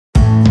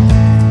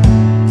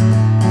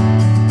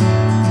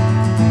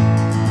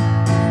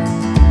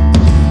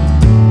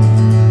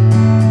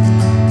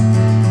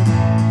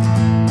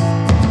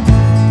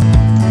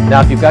Now,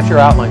 if you've got your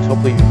outlines,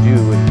 hopefully you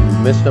do. If you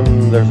missed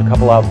them, there's a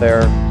couple out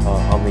there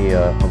on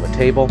the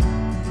table.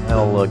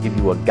 That'll give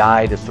you a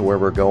guide as to where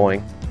we're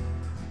going.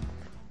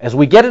 As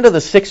we get into the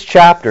sixth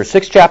chapter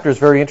is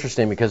very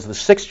interesting because the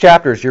sixth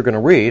chapter, as you're going to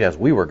read, as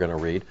we were going to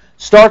read,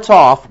 starts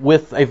off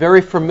with a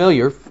very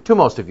familiar, to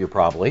most of you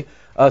probably,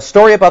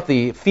 story about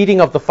the feeding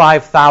of the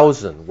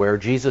 5,000, where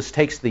Jesus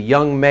takes the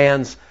young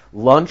man's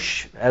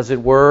lunch, as it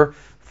were,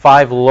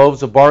 5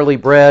 loaves of barley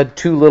bread,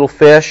 2 little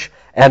fish,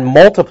 and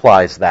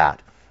multiplies that.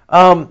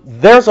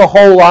 There's a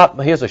whole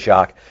lot, here's a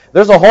shock,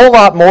 there's a whole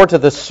lot more to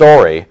this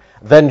story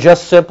than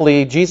just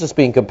simply Jesus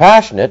being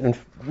compassionate and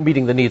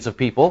meeting the needs of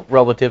people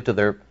relative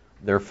to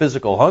their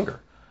physical hunger.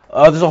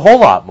 There's a whole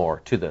lot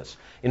more to this.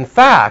 In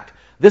fact,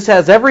 this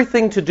has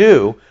everything to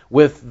do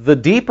with the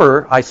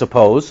deeper, I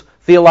suppose,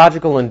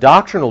 theological and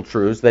doctrinal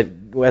truths that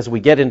as we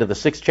get into the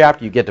 6th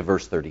chapter, you get to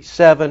verse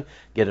 37,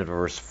 get into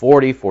verse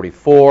 40,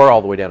 44,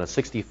 all the way down to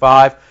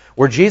 65,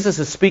 where Jesus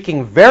is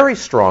speaking very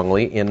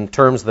strongly in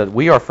terms that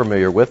we are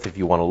familiar with, if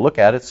you want to look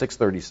at it,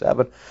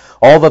 6:37.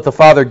 All that the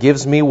Father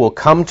gives me will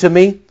come to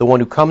me. The one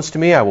who comes to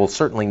me I will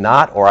certainly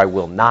not, or I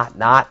will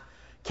not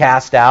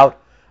cast out.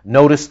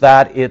 Notice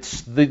that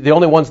it's the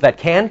only ones that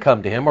can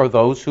come to him are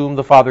those whom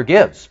the Father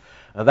gives.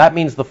 Now, that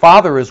means the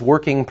Father is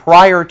working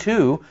prior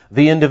to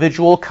the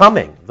individual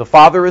coming. The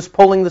Father is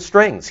pulling the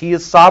strings. He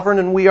is sovereign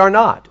and we are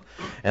not.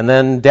 And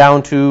then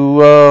down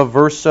to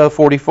verse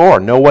 44.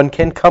 No one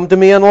can come to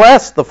me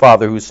unless the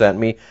Father who sent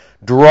me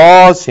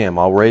draws him.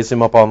 I'll raise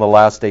him up on the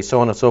last day,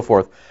 so on and so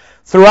forth.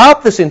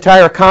 Throughout this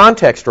entire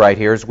context right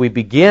here, as we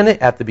begin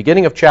at the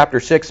beginning of chapter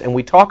 6, and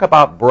we talk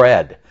about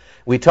bread,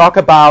 we talk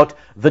about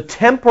the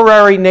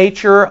temporary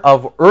nature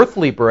of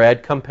earthly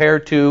bread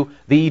compared to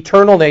the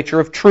eternal nature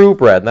of true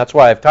bread. And that's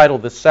why I've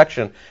titled this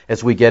section,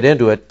 as we get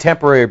into it,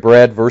 Temporary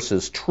Bread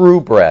versus True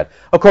Bread.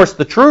 Of course,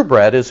 the true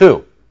bread is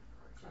who?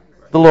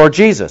 The Lord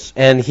Jesus.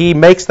 And he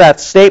makes that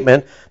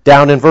statement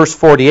down in verse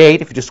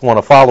 48, if you just want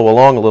to follow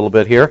along a little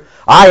bit here.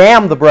 I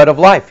am the bread of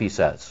life, he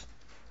says.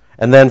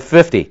 And then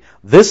 50,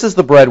 this is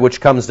the bread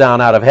which comes down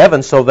out of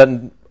heaven so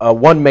that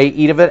one may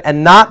eat of it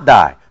and not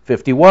die.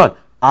 51,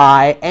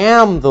 I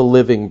am the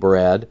living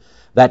bread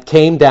that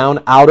came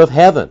down out of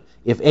heaven.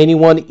 If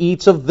anyone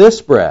eats of this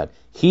bread,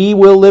 he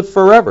will live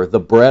forever. The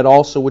bread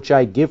also which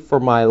I give for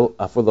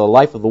the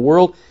life of the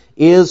world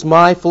is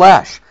my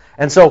flesh.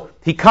 And so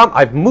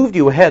I've moved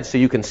you ahead so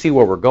you can see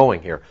where we're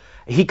going here.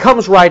 He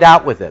comes right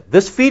out with it.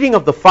 This feeding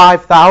of the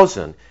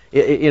 5,000,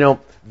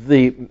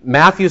 the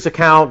Matthew's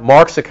account,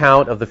 Mark's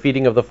account of the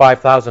feeding of the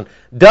 5,000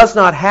 does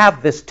not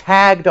have this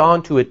tagged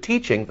onto a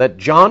teaching that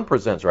John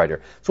presents right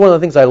here. It's one of the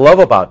things I love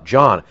about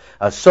John.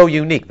 So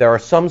unique. There are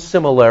some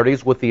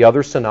similarities with the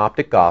other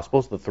synoptic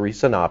gospels, the 3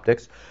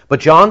 synoptics, but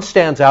John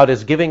stands out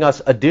as giving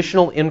us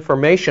additional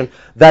information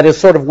that is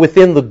sort of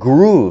within the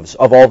grooves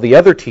of all the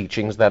other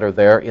teachings that are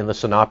there in the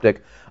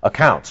synoptic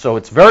account. So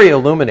it's very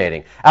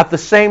illuminating. At the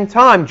same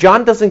time,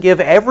 John doesn't give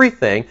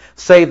everything,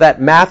 say,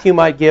 that Matthew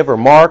might give or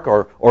Mark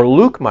or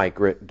Luke might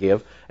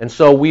give. And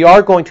so we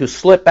are going to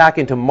slip back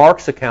into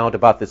Mark's account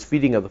about this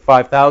feeding of the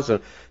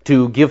 5,000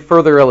 to give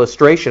further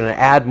illustration and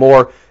add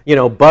more,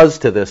 buzz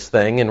to this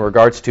thing in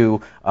regards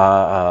to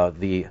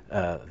the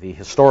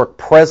historic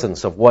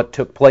presence of what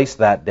took place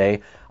that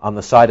day on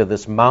the side of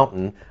this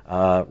mountain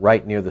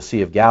right near the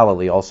Sea of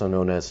Galilee, also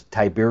known as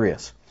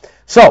Tiberias.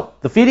 So,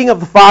 the feeding of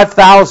the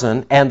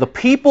 5,000 and the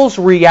people's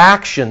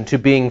reaction to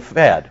being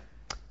fed.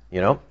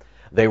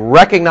 They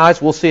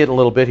recognize, we'll see it in a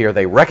little bit here,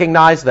 they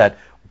recognize that,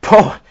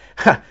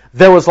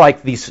 there was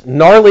like these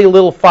gnarly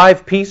little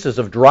 5 pieces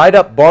of dried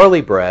up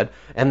barley bread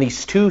and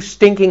these 2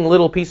 stinking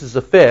little pieces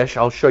of fish.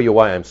 I'll show you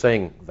why I'm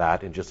saying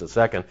that in just a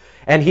second.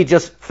 And he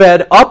just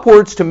fed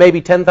upwards to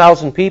maybe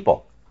 10,000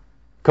 people.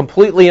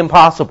 Completely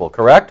impossible,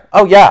 correct?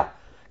 Oh yeah,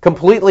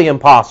 completely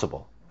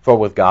impossible. For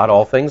with God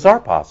all things are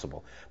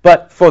possible.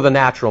 But for the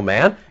natural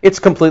man, it's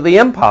completely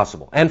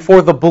impossible. And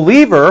for the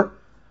believer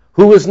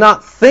who is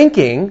not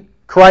thinking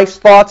Christ's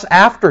thoughts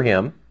after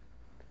him,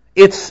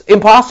 it's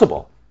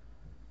impossible.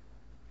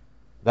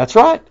 That's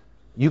right.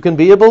 You can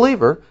be a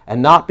believer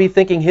and not be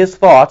thinking his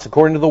thoughts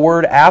according to the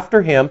word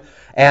after him,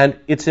 and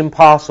it's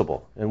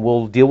impossible. And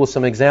we'll deal with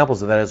some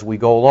examples of that as we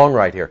go along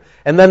right here.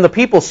 And then the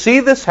people see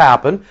this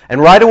happen, and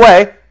right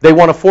away they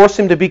want to force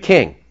him to be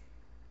king.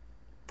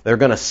 They're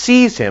going to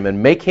seize him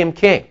and make him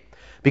king.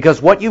 Because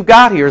what you've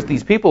got here is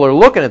these people are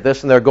looking at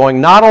this and they're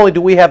going, not only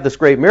do we have this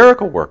great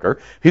miracle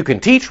worker who can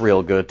teach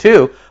real good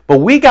too, but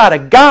we got a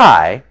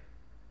guy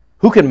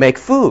who can make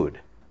food.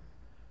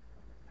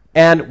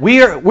 And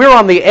we're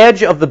on the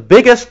edge of the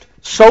biggest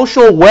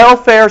social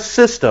welfare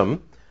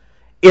system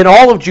in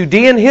all of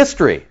Judean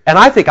history. And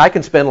I think I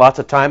can spend lots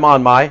of time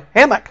on my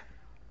hammock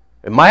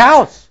in my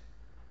house.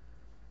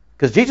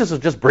 Because Jesus will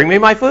just bring me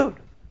my food.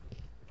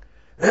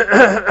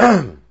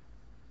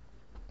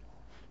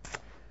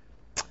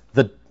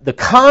 The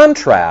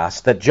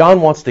contrast that John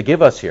wants to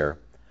give us here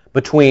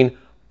between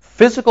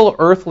physical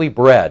earthly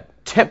bread,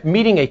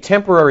 meeting a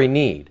temporary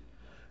need,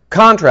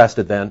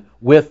 contrasted then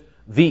with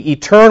the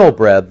eternal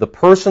bread, the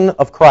person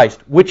of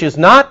Christ, which is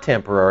not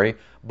temporary,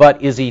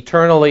 but is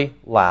eternally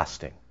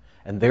lasting.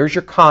 And there's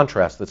your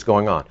contrast that's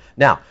going on.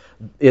 Now,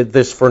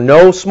 this for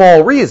no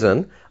small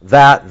reason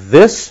that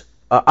this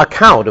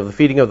account of the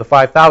feeding of the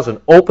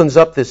 5,000 opens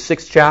up this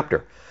 6th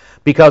chapter.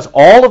 Because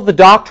all of the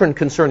doctrine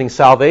concerning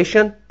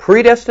salvation,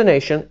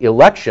 predestination,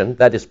 election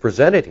that is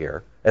presented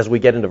here, as we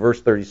get into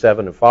verse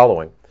 37 and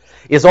following,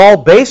 is all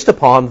based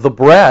upon the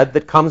bread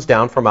that comes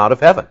down from out of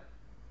heaven.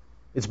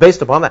 It's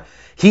based upon that.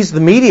 He's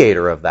the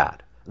mediator of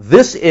that.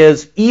 This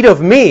is, eat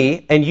of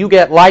me and you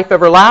get life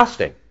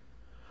everlasting.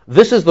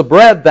 This is the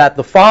bread that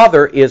the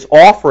Father is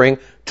offering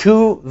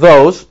to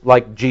those,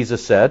 like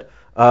Jesus said,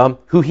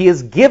 who He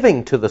is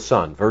giving to the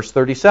Son. Verse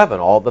 37,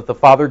 all that the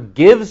Father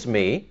gives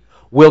me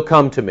will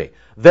come to me.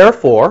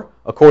 Therefore,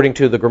 according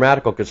to the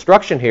grammatical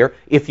construction here,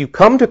 if you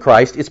come to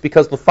Christ, it's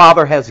because the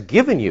Father has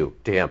given you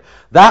to Him.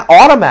 That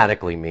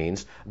automatically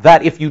means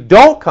that if you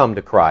don't come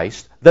to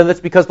Christ, then it's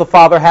because the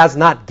Father has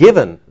not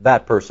given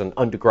that person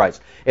unto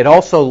Christ. It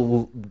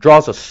also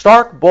draws a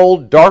stark,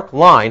 bold, dark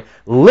line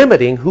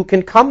limiting who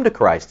can come to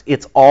Christ.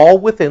 It's all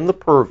within the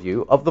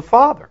purview of the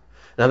Father.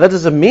 Now, that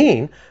doesn't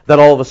mean that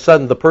all of a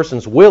sudden the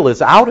person's will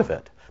is out of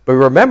it. But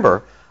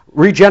remember,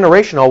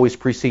 regeneration always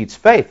precedes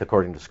faith,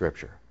 according to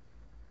Scripture.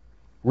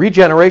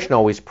 Regeneration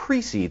always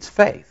precedes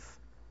faith.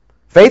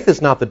 Faith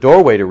is not the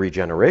doorway to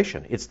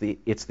regeneration. It's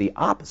the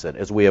opposite,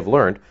 as we have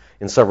learned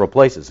in several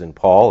places, in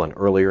Paul and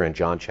earlier in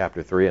John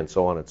chapter 3 and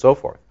so on and so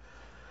forth.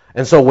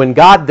 And so when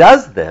God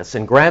does this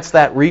and grants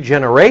that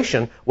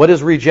regeneration, what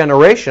is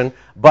regeneration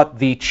but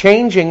the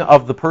changing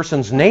of the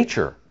person's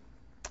nature?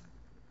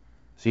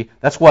 See,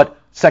 that's what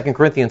 2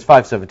 Corinthians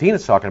 5:17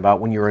 is talking about.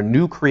 When you're a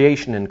new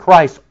creation in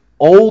Christ,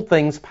 old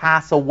things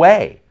pass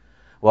away.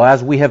 Well,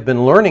 as we have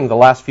been learning the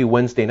last few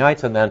Wednesday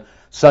nights and then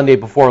Sunday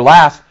before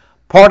last,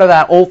 part of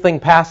that old thing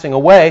passing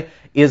away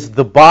is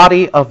the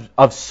body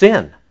of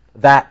sin,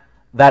 that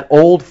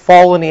old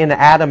fallen in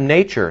Adam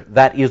nature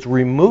that is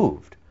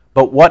removed.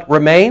 But what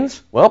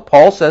remains? Well,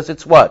 Paul says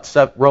it's what?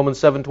 Romans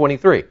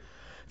 7:23.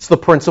 It's the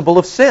principle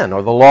of sin,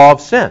 or the law of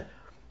sin.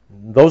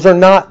 Those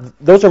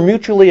are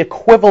mutually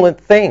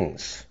equivalent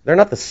things. They're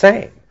not the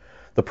same.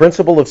 The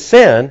principle of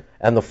sin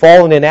and the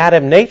fallen in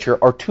Adam nature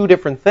are two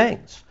different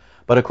things.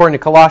 But according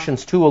to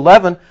Colossians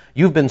 2:11,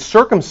 you've been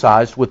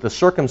circumcised with the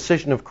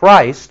circumcision of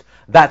Christ,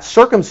 that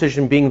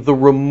circumcision being the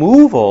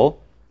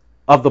removal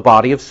of the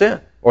body of sin,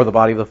 or the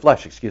body of the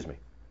flesh, excuse me.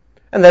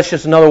 And that's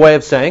just another way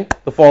of saying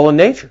the fallen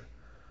nature.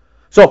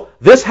 So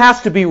this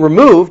has to be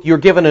removed. You're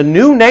given a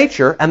new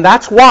nature, and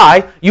that's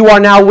why you are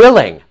now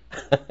willing.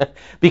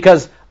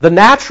 Because the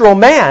natural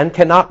man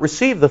cannot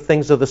receive the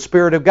things of the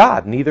Spirit of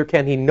God, neither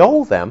can he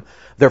know them.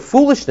 They're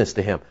foolishness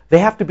to him. They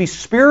have to be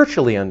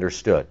spiritually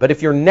understood. But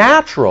if you're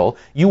natural,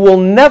 you will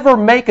never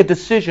make a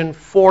decision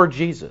for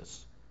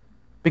Jesus.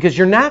 Because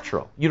you're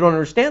natural. You don't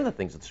understand the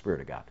things of the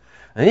Spirit of God.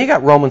 And then you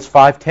got Romans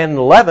 5:10 and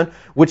 11,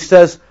 which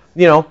says,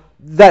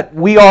 that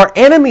we are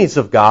enemies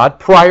of God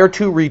prior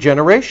to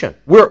regeneration.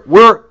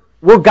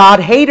 We're God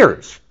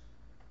haters.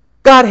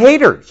 God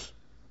haters.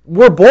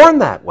 We're born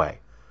that way.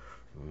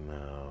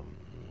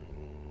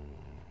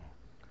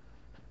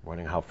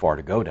 Wondering how far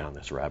to go down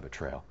this rabbit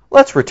trail.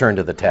 Let's return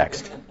to the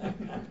text.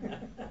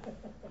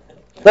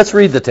 Let's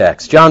read the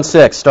text. John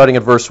 6, starting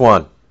at verse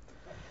 1.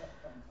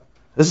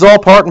 This is all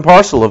part and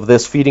parcel of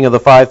this feeding of the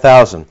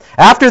 5,000.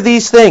 After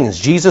these things,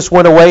 Jesus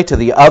went away to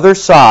the other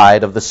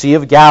side of the Sea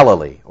of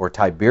Galilee, or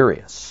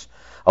Tiberias.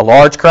 A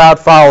large crowd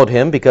followed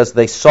him because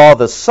they saw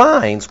the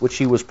signs which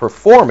he was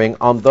performing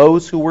on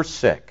those who were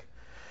sick.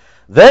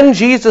 Then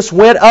Jesus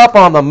went up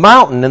on the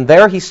mountain, and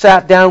there he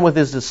sat down with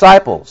his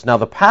disciples. Now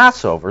the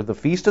Passover, the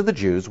feast of the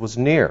Jews, was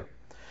near.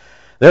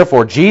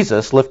 Therefore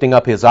Jesus, lifting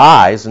up his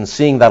eyes and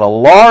seeing that a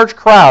large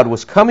crowd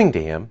was coming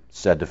to him,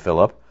 said to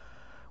Philip,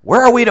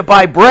 "Where are we to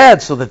buy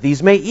bread so that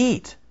these may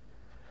eat?"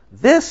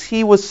 This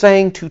he was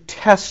saying to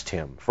test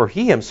him, for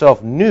he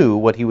himself knew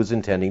what he was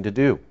intending to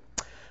do.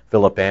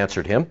 Philip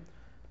answered him,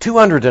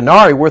 200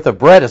 denarii worth of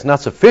bread is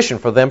not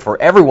sufficient for them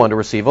for everyone to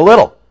receive a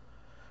little.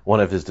 One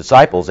of his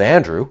disciples,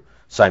 Andrew,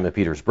 Simon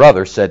Peter's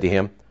brother, said to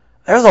him,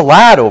 "There's a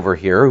lad over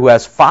here who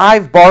has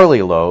 5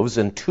 barley loaves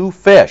and 2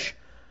 fish.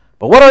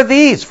 But what are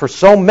these for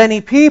so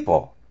many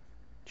people?"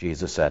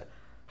 Jesus said,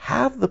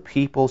 "Have the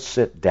people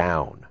sit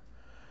down."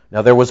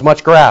 Now there was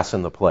much grass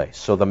in the place,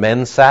 so the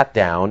men sat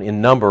down,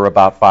 in number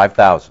about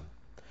 5,000.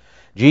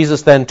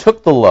 Jesus then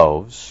took the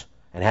loaves,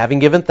 and having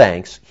given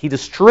thanks, he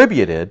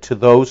distributed to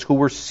those who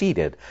were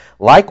seated,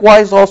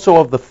 likewise also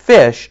of the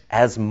fish,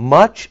 as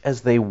much as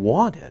they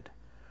wanted.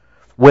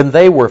 When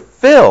they were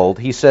filled,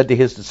 he said to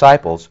his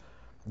disciples,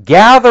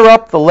 "Gather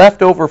up the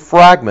leftover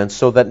fragments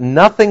so that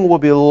nothing will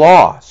be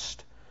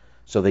lost."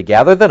 So they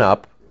gathered them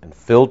up and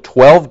filled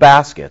 12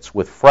 baskets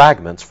with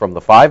fragments from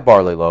the 5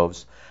 barley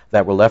loaves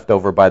that were left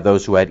over by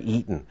those who had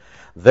eaten.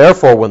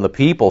 Therefore, when the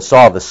people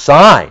saw the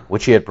sign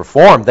which he had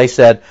performed, they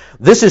said,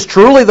 "This is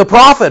truly the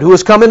prophet who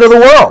has come into the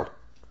world."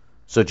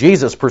 So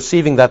Jesus,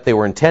 perceiving that they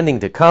were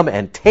intending to come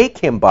and take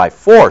him by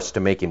force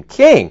to make him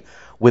king,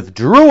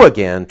 withdrew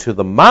again to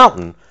the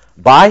mountain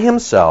by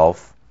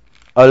himself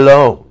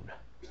alone.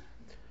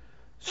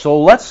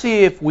 So let's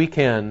see if we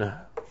can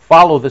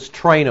follow this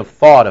train of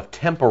thought of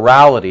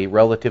temporality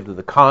relative to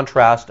the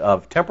contrast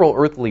of temporal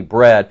earthly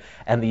bread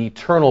and the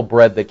eternal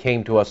bread that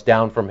came to us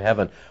down from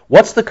heaven.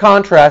 What's the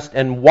contrast,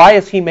 and why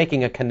is he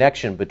making a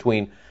connection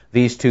between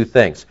these two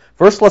things?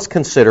 First, let's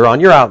consider,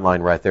 on your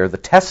outline right there, the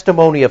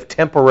testimony of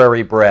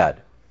temporary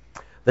bread.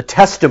 The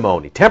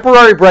testimony.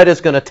 Temporary bread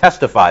is going to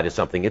testify to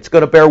something. It's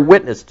going to bear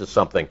witness to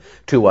something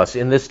to us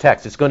in this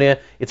text. It's going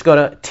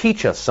to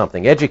teach us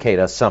something, educate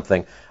us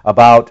something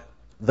about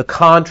the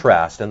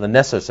contrast and the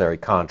necessary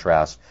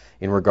contrast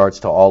in regards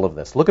to all of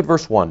this. Look at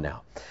verse 1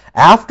 now.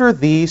 After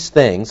these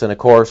things, and of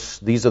course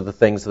these are the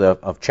things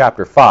of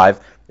chapter 5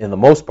 in the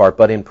most part,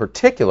 but in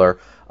particular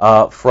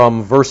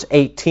from verse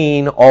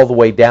 18 all the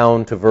way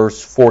down to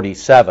verse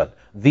 47.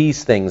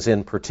 These things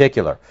in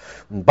particular.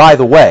 And by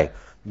the way,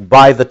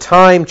 by the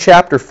time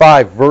chapter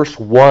 5 verse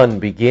 1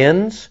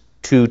 begins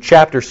to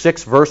chapter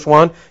 6 verse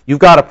 1, you've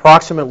got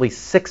approximately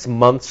 6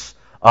 months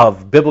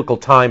of biblical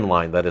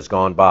timeline that has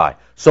gone by.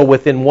 So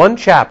within one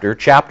chapter,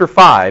 chapter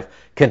 5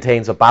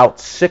 contains about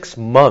 6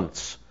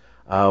 months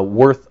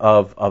worth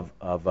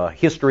of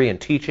history and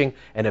teaching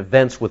and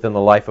events within the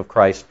life of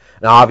Christ.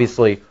 Now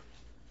obviously,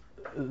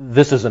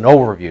 this is an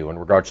overview in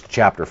regards to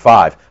chapter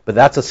 5, but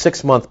that's a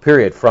 6-month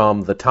period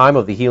from the time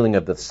of the healing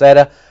of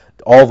Bethsaida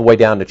all the way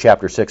down to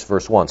chapter 6,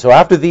 verse 1. So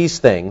after these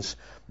things,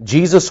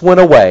 Jesus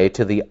went away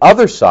to the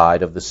other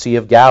side of the Sea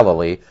of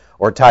Galilee,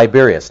 or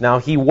Tiberias. Now,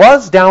 he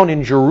was down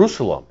in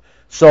Jerusalem,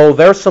 so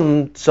there's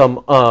some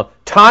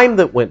time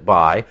that went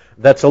by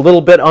that's a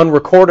little bit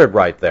unrecorded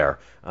right there.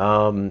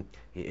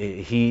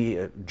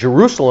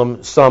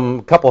 Jerusalem,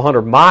 some couple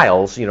hundred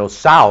miles,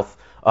 south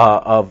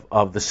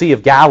of the Sea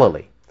of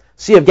Galilee.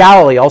 Sea of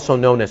Galilee, also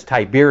known as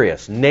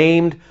Tiberias,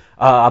 named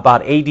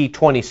about AD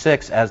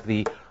 26 as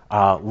the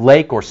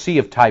lake or Sea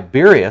of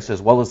Tiberias,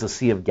 as well as the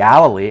Sea of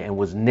Galilee, and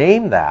was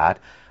named that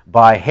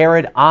by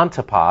Herod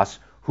Antipas,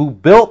 who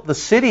built the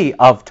city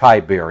of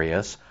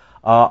Tiberias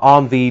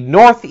on the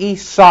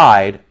northeast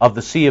side of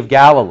the Sea of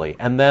Galilee.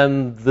 And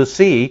then the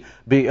sea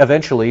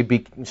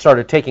eventually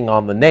started taking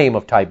on the name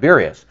of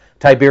Tiberias.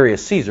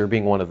 Tiberius Caesar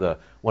being one of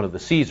the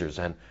Caesars.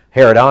 And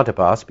Herod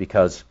Antipas,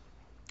 because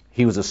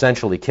he was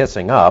essentially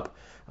kissing up,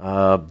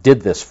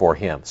 did this for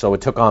him. So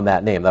it took on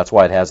that name. That's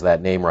why it has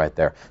that name right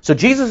there. So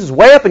Jesus is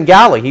way up in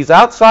Galilee. He's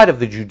outside of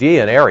the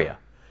Judean area.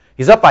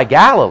 He's up by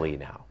Galilee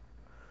now.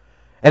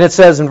 And it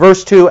says in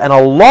verse 2, and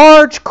a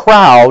large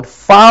crowd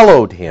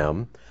followed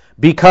him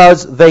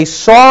because they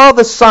saw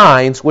the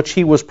signs which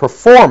he was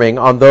performing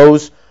on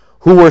those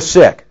who were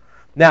sick.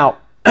 Now,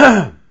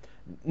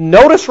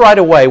 notice right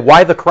away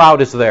why the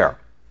crowd is there.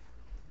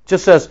 It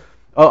just says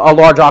a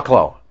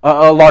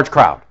large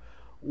crowd.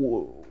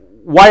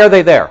 Why are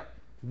they there?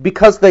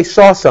 Because they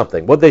saw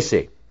something. What did they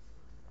see?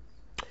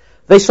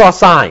 They saw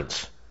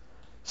signs.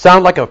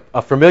 Sound like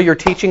a familiar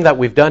teaching that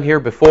we've done here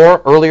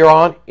before, earlier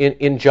on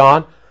in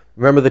John?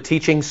 Remember the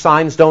teaching,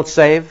 signs don't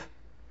save?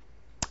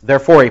 They're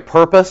for a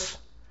purpose.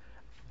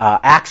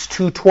 Acts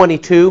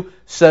 2:22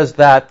 says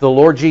that the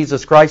Lord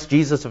Jesus Christ,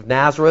 Jesus of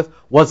Nazareth,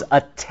 was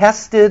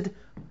attested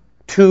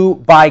to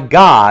by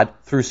God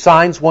through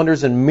signs,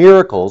 wonders, and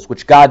miracles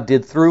which God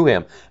did through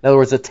him. In other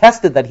words,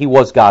 attested that he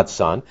was God's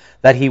Son,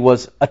 that he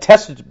was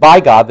attested by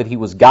God that he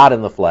was God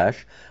in the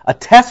flesh,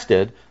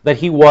 attested that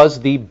he was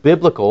the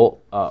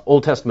biblical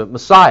Old Testament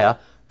Messiah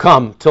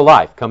come to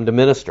life, come to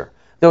minister.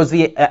 There was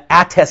the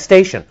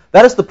attestation.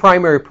 That is the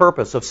primary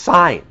purpose of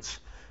signs.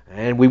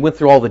 And we went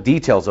through all the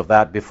details of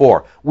that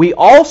before. We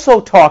also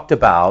talked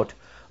about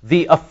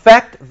the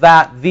effect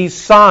that these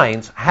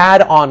signs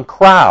had on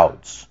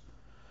crowds.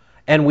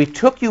 And we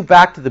took you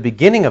back to the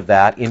beginning of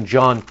that in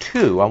John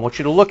 2. I want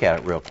you to look at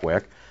it real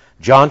quick.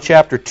 John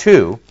chapter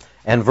 2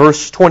 and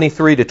verse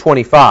 23 to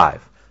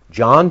 25.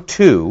 John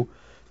 2,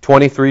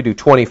 23 to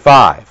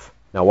 25.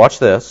 Now watch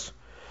this.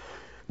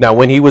 Now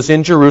when he was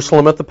in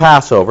Jerusalem at the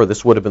Passover,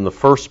 this would have been the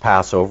first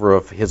Passover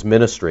of his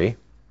ministry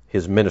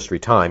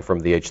time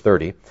from the age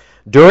 30.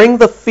 During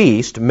the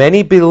feast,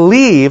 many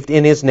believed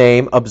in his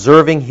name,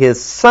 observing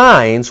his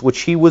signs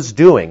which he was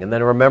doing. And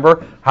then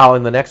remember how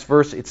in the next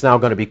verse it's now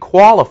going to be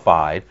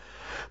qualified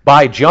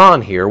by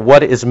John here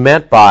what is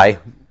meant by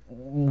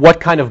what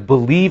kind of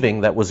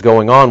believing that was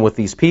going on with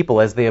these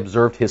people as they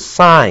observed his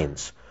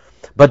signs.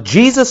 But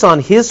Jesus on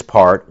his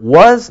part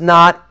was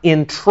not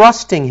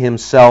entrusting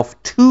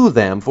himself to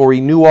them, for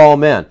he knew all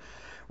men.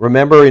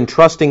 Remember,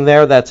 entrusting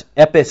there, that's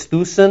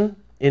epistusin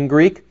in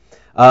Greek.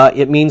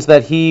 It means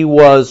that he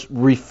was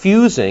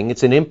refusing.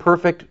 It's an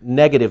imperfect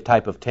negative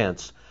type of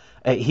tense.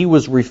 He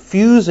was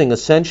refusing,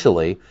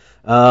 essentially,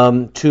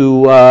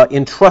 to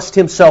entrust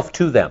himself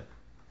to them.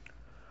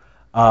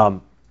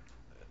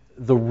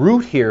 The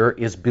root here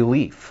is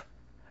belief.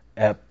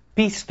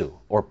 Pistu,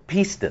 or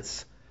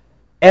pistis.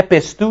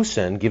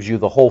 Epistusin gives you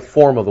the whole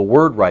form of the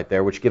word right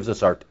there, which gives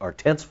us our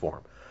tense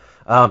form.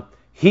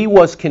 He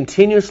was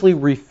continuously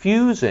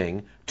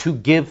refusing to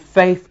give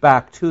faith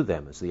back to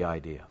them, is the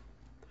idea.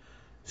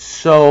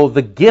 So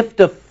the gift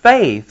of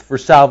faith for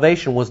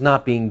salvation was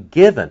not being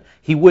given.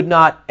 He would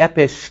not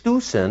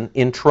epistusin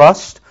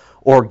entrust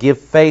or give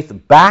faith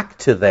back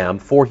to them,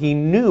 for he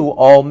knew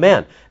all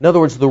men. In other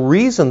words, the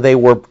reason they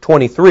were,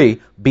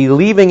 23,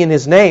 believing in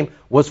his name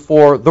was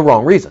for the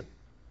wrong reason.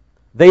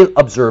 They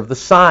observed the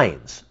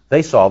signs.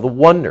 They saw the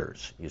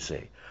wonders, you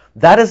see.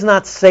 That is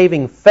not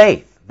saving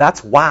faith.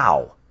 That's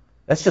wow.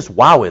 That's just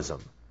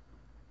wowism.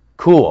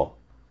 Cool.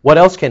 What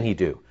else can he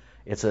do?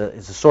 It's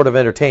a sort of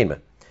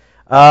entertainment.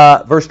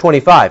 Verse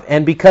 25,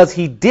 and because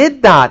he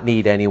did not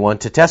need anyone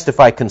to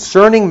testify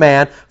concerning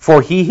man,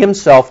 for he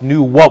himself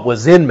knew what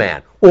was in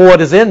man. Well,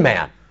 what is in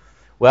man?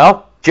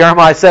 Well,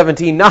 Jeremiah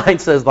 17:9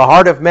 says, the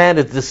heart of man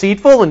is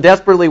deceitful and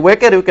desperately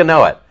wicked. Who can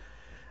know it?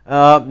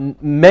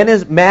 Man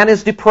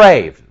is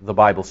depraved, the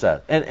Bible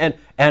says.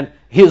 And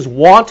his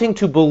wanting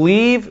to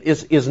believe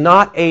is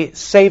not a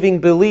saving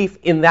belief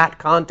in that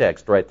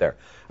context right there.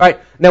 All right,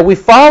 now we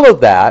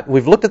followed that.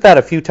 We've looked at that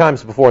a few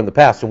times before in the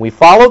past, and we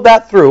followed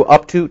that through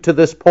up to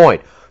this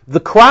point. The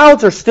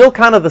crowds are still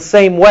kind of the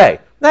same way.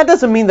 That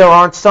doesn't mean there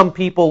aren't some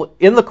people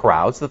in the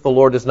crowds that the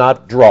Lord is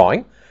not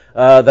drawing,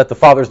 that the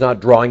Father is not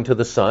drawing to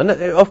the Son.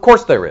 Of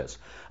course there is.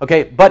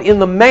 Okay, but in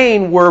the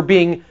main, we're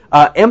being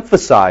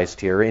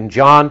emphasized here in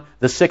John,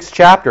 the 6th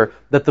chapter,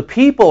 that the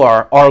people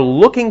are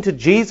looking to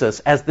Jesus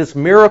as this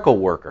miracle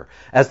worker,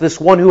 as this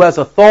one who has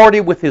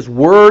authority with his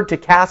word to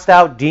cast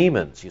out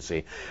demons, you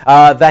see,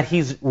 that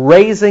he's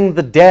raising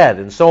the dead,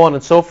 and so on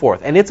and so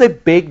forth. And it's a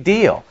big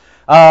deal.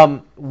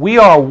 We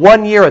are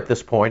 1 year at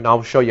this point, and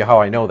I'll show you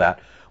how I know that.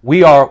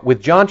 We are,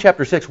 with John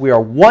chapter 6, we are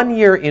 1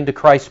 year into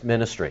Christ's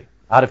ministry,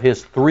 out of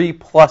his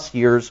 3+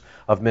 years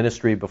of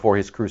ministry before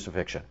his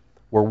crucifixion.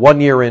 We're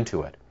 1 year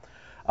into it.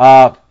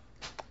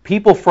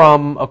 People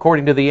from,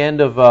 according to the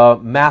end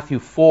of Matthew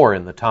 4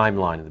 in the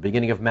timeline, in the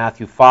beginning of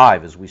Matthew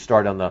 5, as we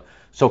start on the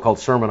so-called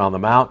Sermon on the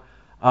Mount,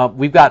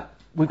 we've got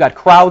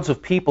crowds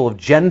of people, of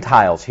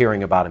Gentiles,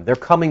 hearing about him. They're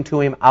coming to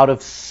him out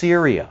of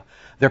Syria.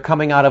 They're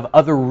coming out of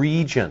other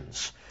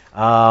regions.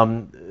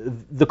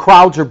 The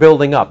crowds are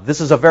building up.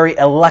 This is a very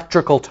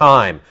electrical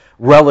time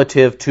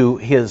relative to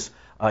his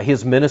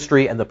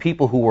ministry and the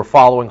people who were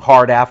following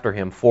hard after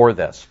him for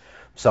this.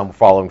 Some were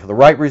following for the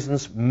right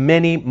reasons.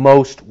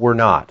 Most were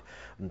not.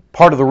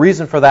 Part of the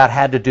reason for that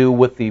had to do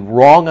with the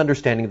wrong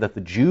understanding that the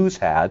Jews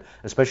had,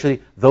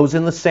 especially those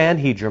in the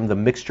Sanhedrin, the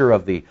mixture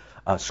of the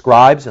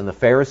scribes and the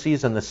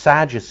Pharisees and the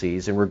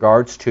Sadducees in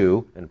regards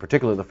to, in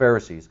particular the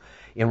Pharisees,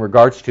 in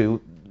regards to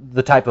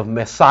the type of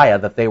Messiah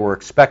that they were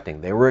expecting.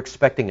 They were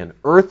expecting an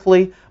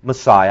earthly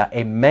Messiah,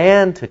 a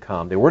man to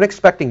come. They weren't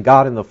expecting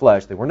God in the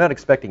flesh. They were not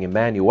expecting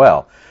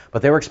Emmanuel.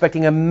 But they were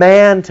expecting a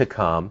man to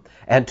come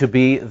and to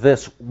be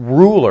this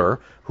ruler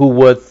who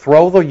would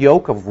throw the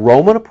yoke of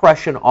Roman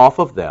oppression off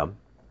of them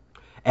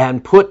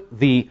and put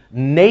the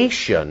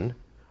nation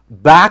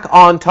back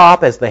on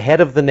top as the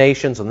head of the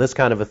nations and this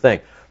kind of a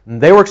thing.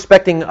 And they were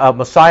expecting a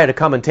Messiah to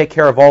come and take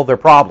care of all their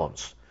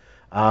problems.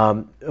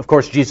 Of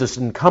course, Jesus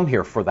didn't come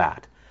here for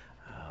that.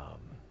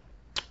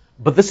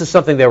 But this is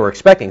something they were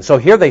expecting. So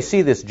here they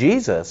see this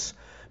Jesus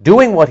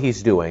doing what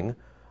he's doing,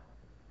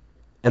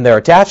 and they're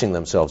attaching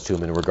themselves to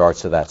him in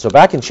regards to that. So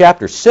back in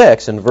chapter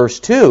 6 and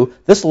verse 2,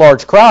 this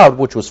large crowd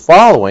which was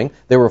following,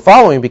 they were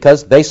following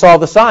because they saw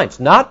the signs,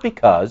 not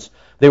because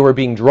they were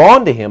being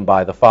drawn to him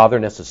by the Father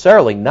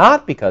necessarily,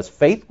 not because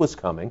faith was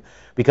coming,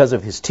 because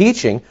of his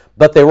teaching,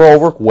 but they were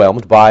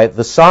overwhelmed by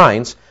the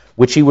signs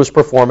which he was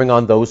performing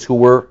on those who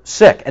were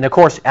sick. And of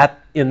course,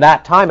 in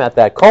that time, at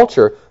that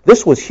culture,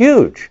 this was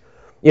huge.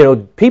 You know,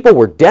 people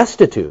were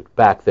destitute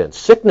back then.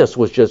 Sickness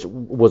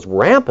was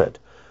rampant.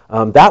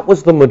 That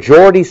was the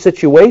majority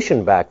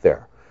situation back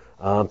there.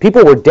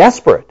 People were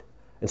desperate.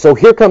 And so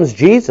here comes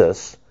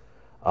Jesus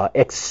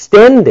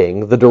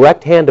extending the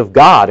direct hand of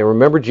God. And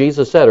remember,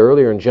 Jesus said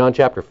earlier in John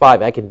chapter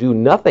 5, I can do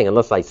nothing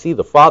unless I see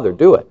the Father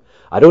do it.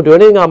 I don't do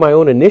anything on my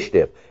own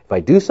initiative. If I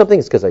do something,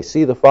 it's because I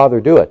see the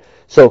Father do it.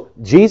 So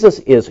Jesus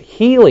is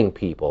healing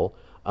people,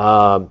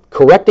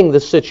 correcting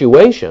this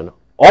situation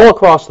all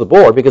across the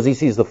board because he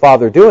sees the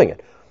Father doing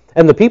it.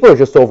 And the people are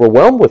just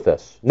overwhelmed with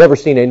this. Never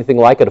seen anything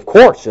like it, of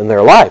course, in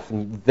their life.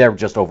 They're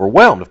just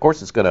overwhelmed. Of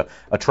course, it's going to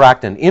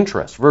attract an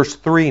interest. Verse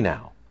 3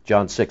 now,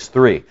 John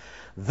 6:3.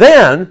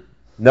 Then,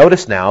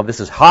 notice now,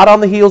 this is hot on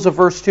the heels of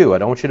verse 2. I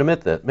don't want you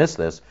to miss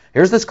this.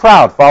 Here's this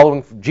crowd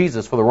following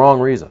Jesus for the wrong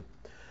reason.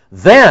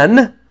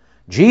 Then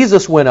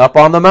Jesus went up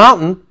on the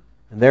mountain,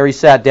 and there he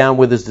sat down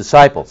with his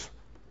disciples.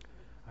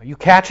 Are you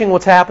catching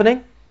what's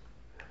happening?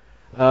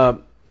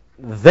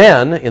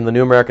 Then, in the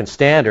New American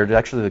Standard,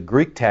 actually the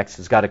Greek text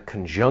has got a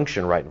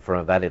conjunction right in front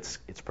of that.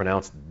 It's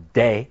pronounced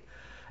day,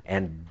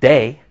 and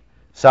day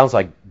sounds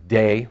like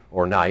day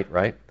or night,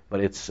 right? But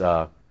it's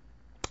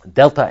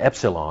delta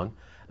epsilon.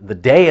 The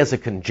day as a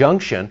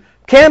conjunction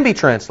can be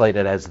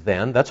translated as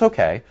then. That's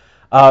okay.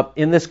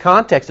 In this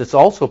context, it's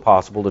also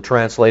possible to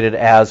translate it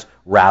as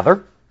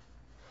rather,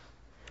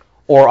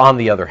 or on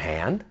the other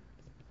hand.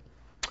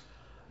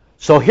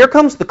 So here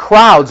comes the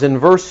crowds in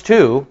verse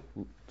 2,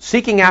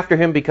 seeking after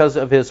him because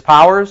of his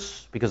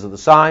powers, because of the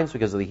signs,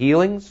 because of the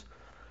healings.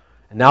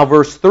 And now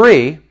verse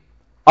 3,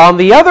 on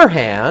the other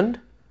hand,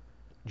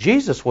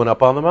 Jesus went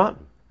up on the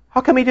mountain.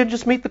 How come he didn't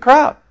just meet the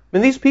crowd? I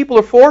mean, these people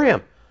are for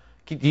him.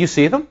 Do you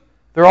see them?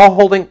 They're all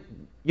holding,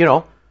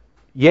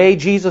 yay,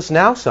 Jesus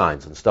now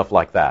signs and stuff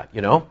like that,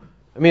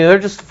 I mean, they're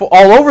just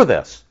all over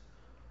this.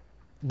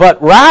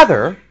 But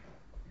rather,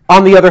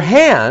 on the other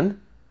hand,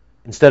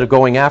 instead of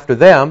going after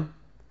them,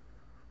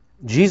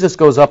 Jesus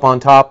goes up on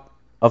top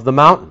of the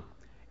mountain.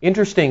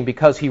 Interesting,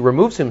 because he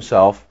removes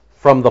himself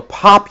from the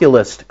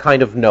populist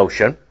kind of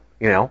notion,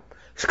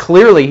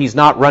 Clearly he's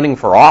not running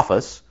for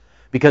office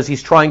because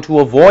he's trying to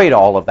avoid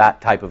all of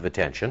that type of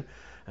attention.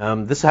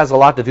 This has a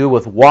lot to do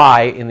with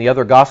why, in the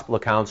other gospel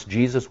accounts,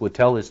 Jesus would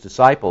tell his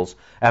disciples,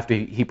 after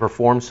he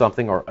performed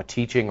something or a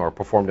teaching or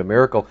performed a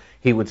miracle,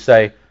 he would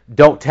say,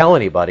 don't tell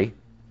anybody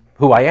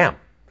who I am.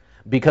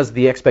 Because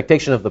the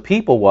expectation of the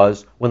people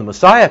was, when the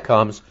Messiah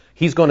comes,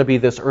 he's going to be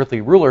this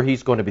earthly ruler,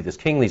 he's going to be this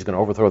king, he's going to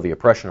overthrow the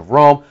oppression of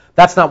Rome.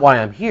 That's not why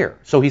I'm here.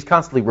 So he's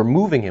constantly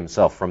removing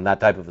himself from that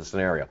type of a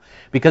scenario.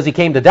 Because he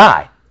came to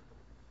die.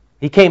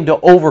 He came to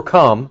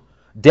overcome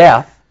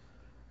death,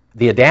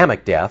 the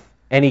Adamic death,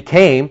 and he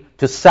came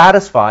to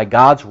satisfy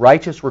God's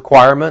righteous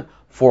requirement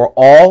for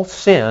all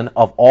sin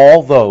of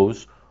all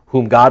those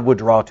whom God would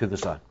draw to the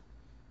Son.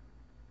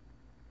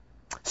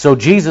 So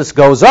Jesus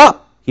goes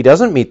up. He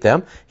doesn't meet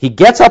them. He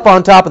gets up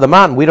on top of the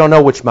mountain. We don't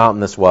know which mountain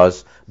this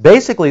was.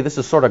 Basically, this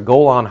is sort of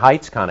Golan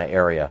Heights kind of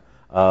area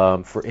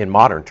in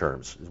modern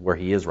terms, is where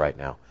he is right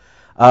now.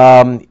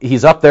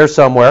 He's up there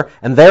somewhere,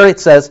 and there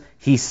it says,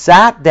 he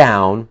sat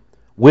down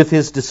with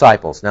his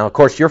disciples. Now, of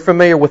course, you're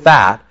familiar with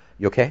that.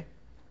 You okay?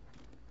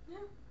 Yeah.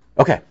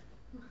 Okay.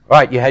 All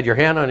right, you had your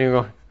hand on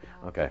your...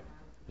 Okay.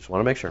 Just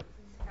want to make sure.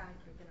 She's kind of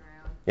kicking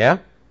around. Yeah?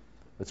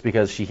 That's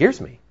because she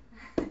hears me.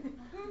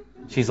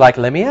 She's like,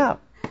 let me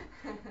out.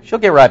 She'll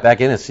get right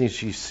back in as soon as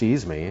she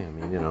sees me. I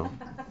mean,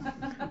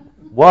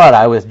 What?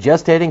 I was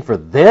gestating for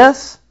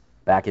this?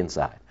 Back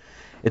inside.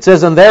 It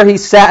says, and there he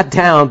sat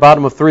down,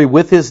 bottom of 3,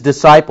 with his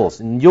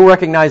disciples. And you'll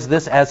recognize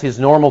this as his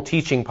normal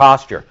teaching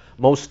posture.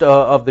 Most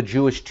of the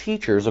Jewish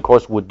teachers, of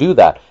course, would do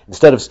that.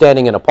 Instead of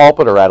standing in a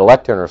pulpit or at a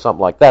lectern or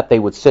something like that, they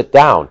would sit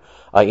down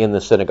in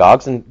the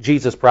synagogues. And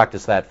Jesus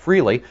practiced that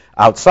freely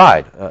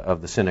outside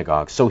of the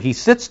synagogue. So he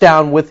sits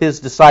down with his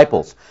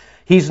disciples.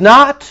 He's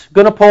not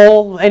going to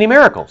pull any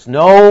miracles.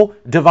 No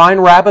divine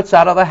rabbits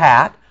out of the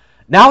hat.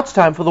 Now it's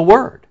time for the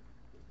Word.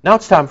 Now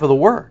it's time for the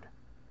Word.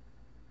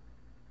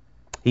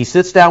 He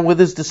sits down with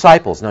his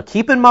disciples. Now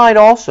keep in mind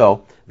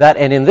also that,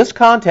 and in this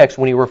context,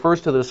 when he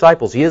refers to the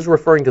disciples, he is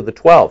referring to the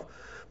 12.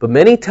 But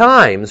many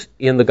times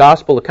in the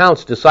gospel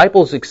accounts,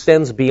 disciples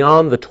extends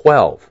beyond the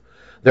 12.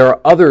 There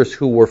are others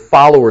who were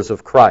followers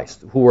of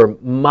Christ, who were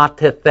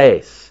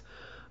matethes,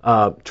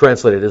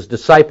 translated as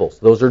disciples.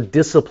 Those are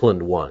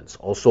disciplined ones.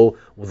 Also,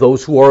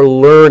 those who are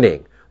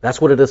learning.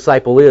 That's what a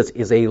disciple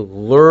is a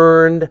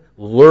learning,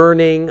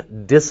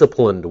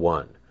 disciplined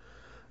one.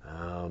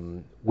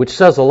 Which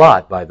says a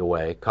lot, by the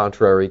way,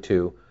 contrary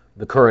to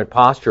the current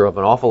posture of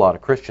an awful lot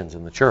of Christians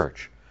in the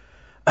church.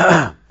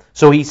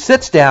 So he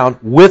sits down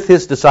with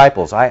his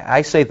disciples.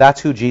 I say that's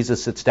who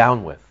Jesus sits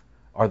down with,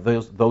 are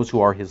those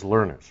who are his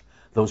learners,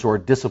 those who are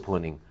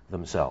disciplining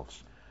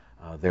themselves.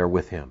 They're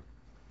with him.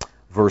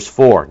 Verse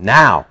 4,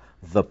 now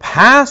the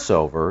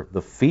Passover,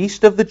 the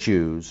feast of the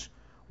Jews,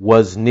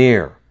 was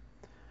near.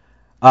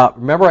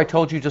 Remember I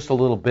told you just a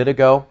little bit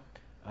ago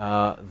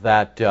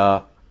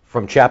that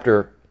from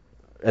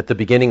at the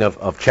beginning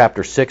of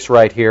chapter 6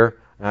 right here,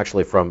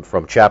 actually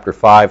from chapter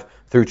 5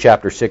 through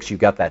chapter 6, you've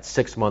got that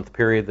 6-month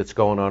period that's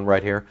going on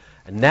right here.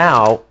 And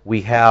now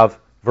we have,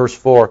 verse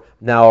 4,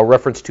 now a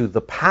reference to the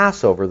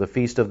Passover, the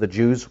feast of the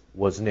Jews,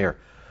 was near.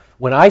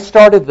 When I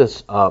started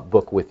this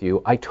book with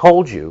you, I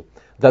told you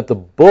that the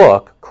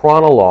book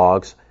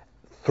chronologues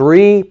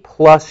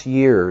 3+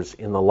 years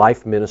in the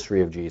life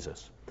ministry of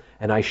Jesus.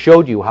 And I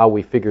showed you how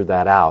we figured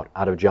that out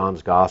of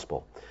John's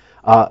Gospel.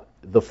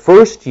 The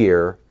first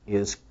year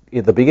is,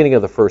 the beginning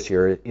of the first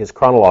year is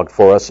chronologued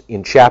for us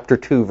in chapter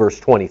 2, verse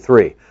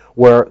 23,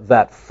 where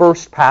that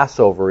first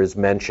Passover is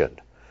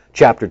mentioned.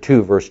 Chapter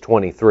 2, verse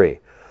 23.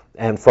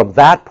 And from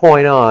that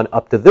point on,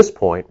 up to this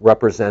point,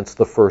 represents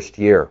the first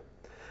year.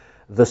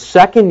 The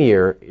second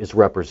year is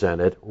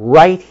represented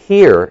right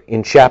here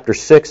in chapter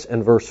 6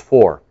 and verse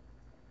 4.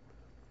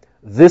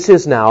 This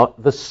is now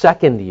the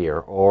second year,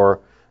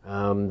 or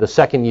the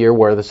second year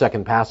where the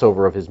second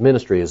Passover of his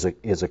ministry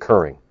is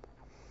occurring.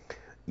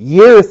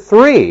 Year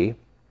 3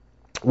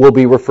 will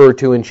be referred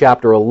to in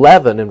chapter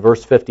 11 and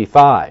verse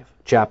 55.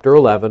 Chapter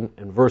 11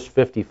 and verse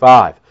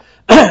 55.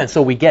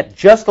 So we get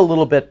just a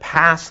little bit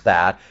past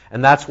that,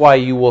 and that's why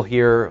you will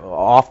hear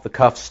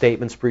off-the-cuff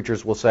statements.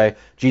 Preachers will say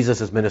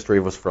Jesus' ministry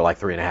was for like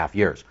 3.5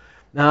 years.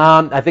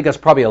 I think that's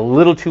probably a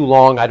little too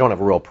long. I don't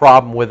have a real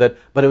problem with it,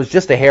 but it was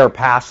just a hair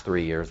past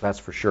 3 years, that's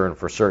for sure and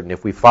for certain,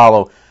 if we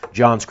follow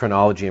John's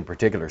chronology in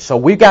particular. So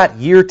we got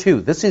year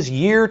 2. This is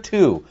year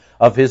 2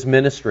 of his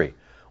ministry.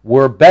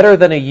 We're better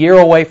than a year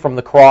away from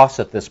the cross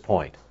at this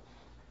point,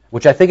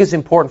 which I think is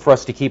important for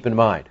us to keep in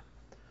mind.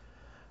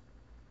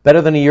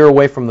 Better than a year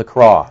away from the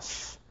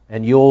cross.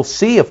 And you'll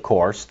see, of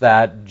course,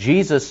 that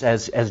Jesus,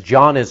 as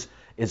John is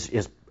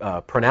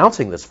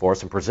pronouncing this for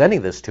us and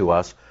presenting this to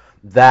us,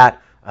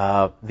 that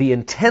the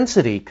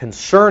intensity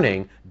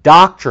concerning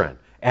doctrine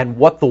and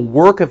what the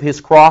work of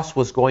his cross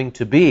was going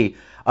to be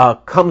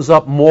comes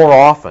up more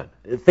often.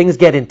 Things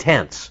get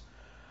intense.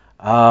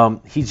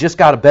 He's just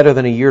got better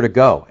than a year to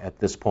go at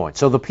this point.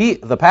 So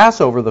the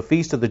Passover, the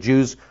feast of the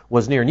Jews,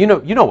 was near. And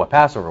you know what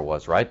Passover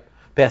was, right?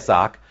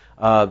 Pesach,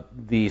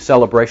 the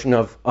celebration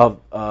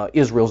of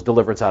Israel's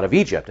deliverance out of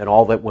Egypt and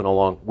all that went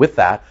along with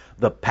that.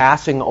 The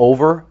passing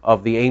over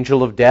of the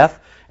angel of death,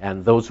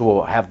 and those who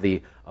will have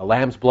the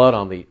lamb's blood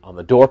on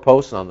the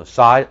doorposts and on the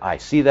side. I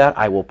see that.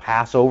 I will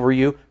pass over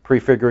you,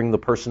 prefiguring the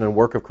person and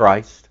work of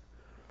Christ.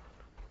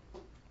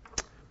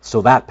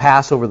 So that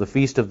Passover, the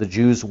feast of the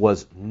Jews,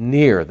 was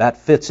near. That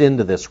fits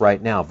into this right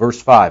now.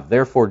 Verse 5,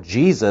 therefore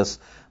Jesus,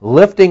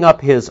 lifting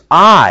up his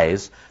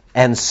eyes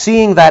and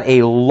seeing that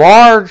a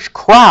large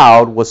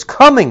crowd was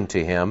coming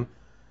to him,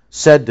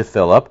 said to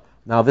Philip,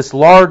 now this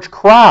large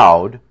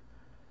crowd,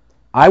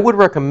 I would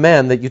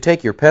recommend that you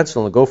take your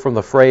pencil and go from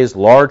the phrase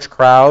large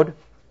crowd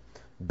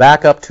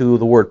back up to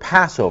the word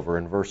Passover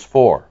in verse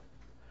 4.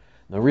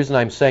 The reason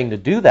I'm saying to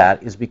do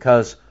that is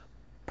because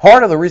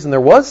part of the reason there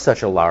was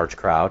such a large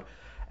crowd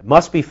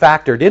must be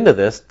factored into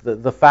this,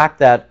 the fact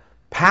that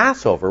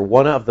Passover,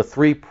 one of the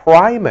three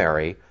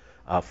primary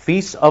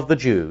feasts of the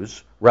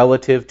Jews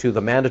relative to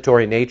the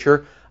mandatory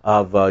nature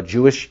of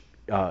Jewish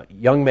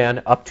young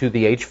men up to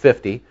the age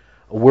 50,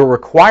 were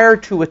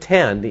required to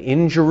attend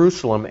in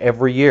Jerusalem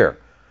every year.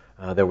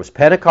 There was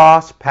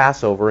Pentecost,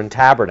 Passover, and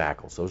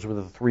Tabernacles. Those were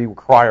the three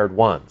required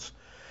ones.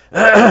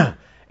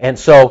 And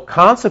so,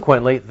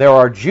 consequently, there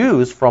are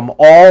Jews from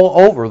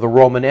all over the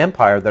Roman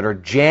Empire that are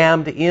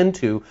jammed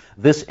into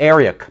this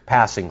area,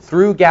 passing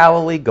through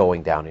Galilee,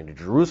 going down into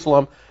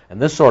Jerusalem, and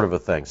this sort of a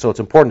thing. So it's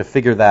important to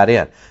figure that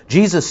in.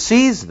 Jesus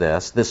sees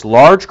this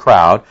large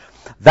crowd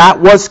that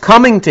was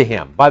coming to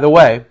him. By the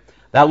way,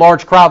 that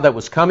large crowd that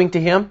was coming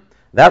to him,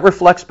 that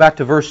reflects back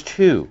to verse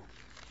 2.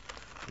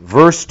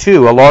 Verse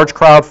 2, a large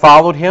crowd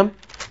followed him.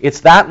 It's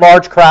that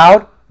large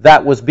crowd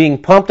that was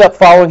being pumped up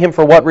following him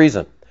for what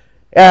reason?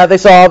 Yeah, they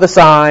saw the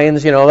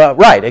signs,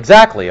 right,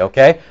 exactly,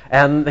 okay,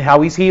 and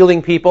how he's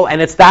healing people,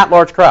 and it's that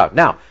large crowd.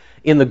 Now,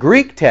 in the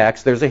Greek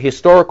text, there's a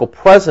historical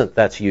present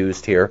that's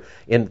used here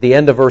in the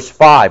end of verse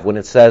 5 when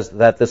it says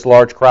that this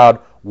large crowd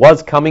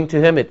was coming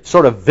to him. It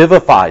sort of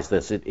vivifies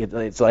this.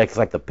 It's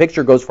like the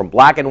picture goes from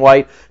black and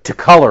white to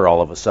color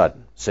all of a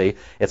sudden. See?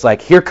 It's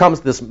like here comes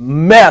this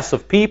mess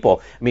of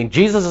people. I mean,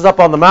 Jesus is up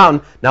on the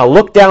mountain. Now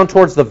look down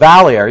towards the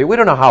valley area. We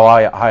don't know how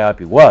high up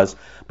he was.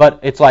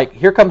 But it's like,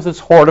 here comes this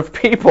horde of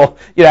people,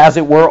 as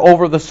it were,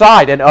 over the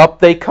side, and up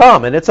they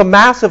come. And it's a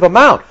massive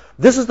amount.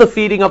 This is the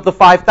feeding of the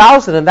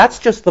 5,000, and that's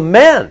just the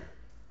men.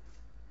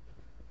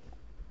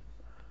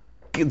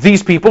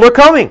 These people are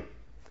coming.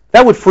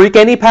 That would freak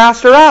any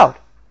pastor out.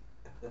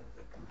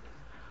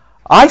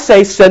 I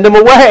say send them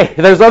away.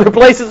 There's other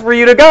places for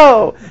you to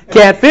go.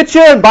 Can't fit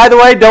you, and by the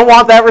way, don't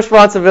want that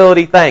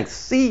responsibility. Thanks.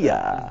 See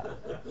ya.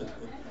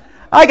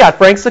 I got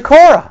Frank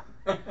Sikora.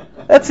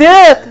 That's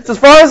it. It's as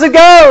far as it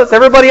goes.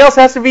 Everybody else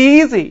has to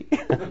be easy.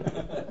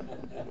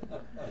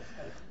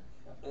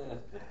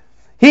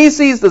 He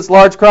sees this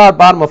large crowd,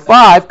 bottom of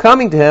 5,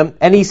 coming to him,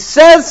 and he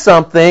says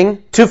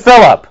something to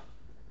Philip.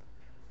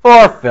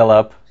 Poor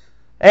Philip.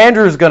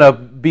 Andrew's going to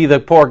be the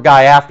poor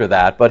guy after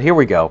that, but here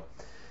we go.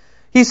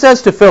 He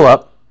says to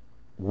Philip,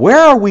 where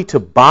are we to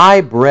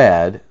buy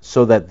bread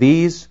so that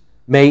these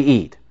may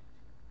eat?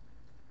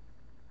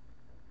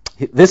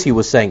 This he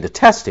was saying to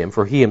test him,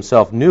 for he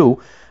himself knew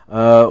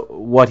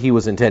what he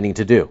was intending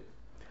to do.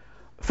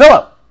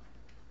 Philip,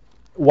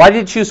 why did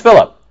you choose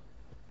Philip?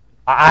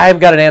 I've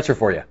got an answer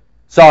for you.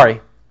 Sorry.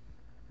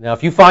 Now,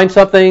 if you find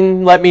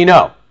something, let me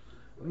know.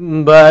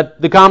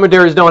 But the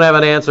commentaries don't have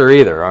an answer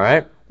either, all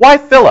right? Why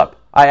Philip?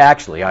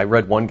 I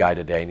read one guy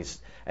today,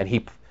 and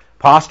he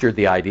postured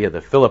the idea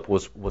that Philip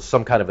was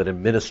some kind of an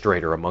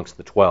administrator amongst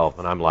the 12,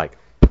 and I'm like,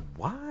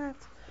 what?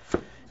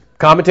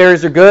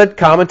 Commentaries are good.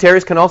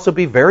 Commentaries can also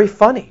be very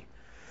funny.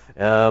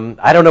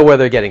 I don't know where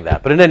they're getting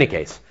that, but in any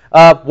case,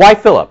 why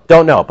Philip?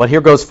 Don't know, but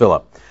here goes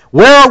Philip.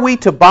 Where are we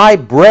to buy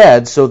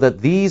bread so that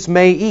these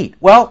may eat?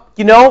 Well,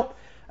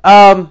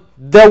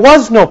 there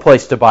was no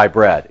place to buy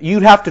bread.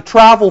 You'd have to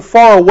travel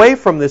far away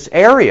from this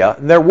area.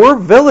 And there were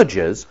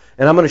villages,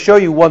 and I'm going to show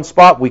you one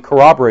spot we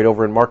corroborate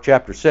over in Mark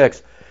chapter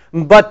 6.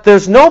 But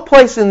there's no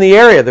place in the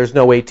area. There's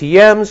no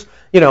ATMs.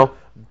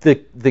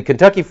 The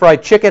Kentucky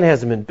Fried Chicken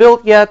hasn't been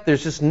built yet.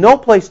 There's just no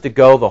place to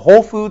go. The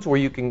Whole Foods where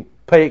you can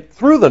pay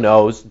through the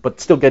nose but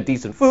still get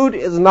decent food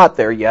is not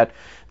there yet.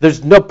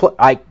 There's no place.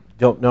 I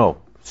don't know.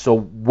 So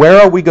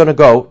where are we going to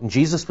go? And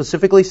Jesus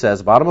specifically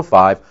says, bottom of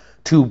 5,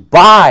 to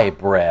buy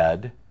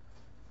bread,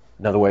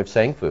 another way of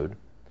saying food,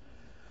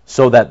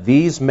 so that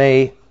these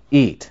may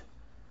eat.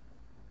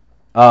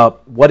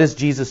 What is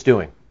Jesus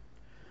doing?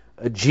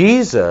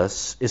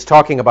 Jesus is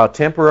talking about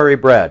temporary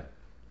bread.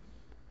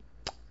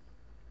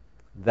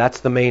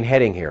 That's the main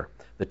heading here.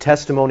 The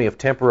testimony of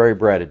temporary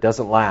bread. It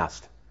doesn't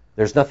last.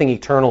 There's nothing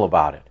eternal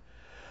about it.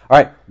 All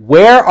right,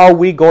 where are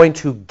we going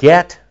to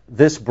get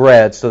this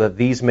bread so that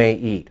these may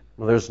eat.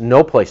 Well, there's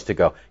no place to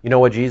go. You know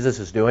what Jesus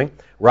is doing?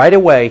 Right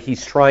away,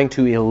 he's trying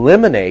to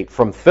eliminate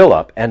from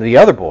Philip and the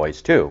other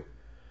boys too,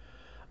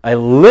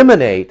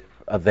 eliminate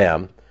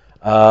them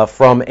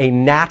from a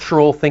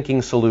natural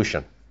thinking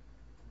solution.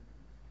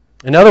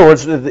 In other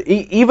words,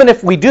 even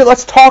if we do,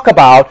 let's talk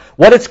about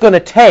what it's going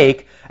to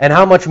take and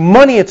how much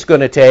money it's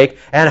going to take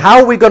and how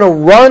are we going to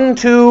run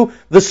to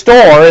the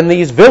store in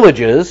these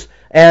villages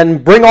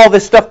and bring all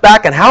this stuff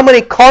back and how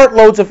many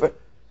cartloads of...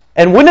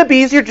 And wouldn't it be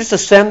easier just to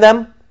send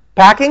them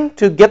packing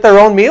to get their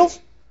own meals?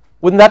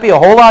 Wouldn't that be a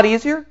whole lot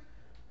easier?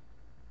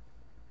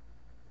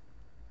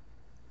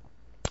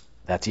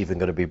 That's even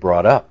going to be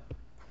brought up.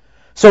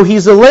 So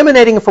he's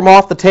eliminating from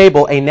off the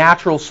table a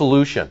natural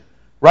solution.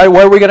 Right?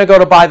 Where are we going to go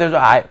to buy this?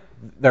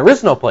 There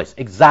is no place.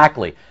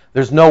 Exactly.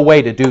 There's no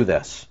way to do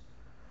this.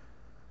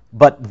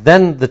 But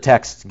then the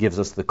text gives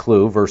us the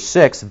clue. Verse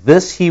 6,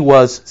 this he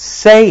was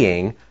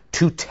saying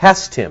to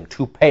test him,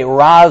 to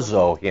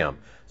peirazo him.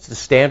 It's the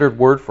standard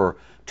word for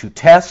to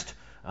test,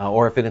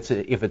 or if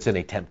it's in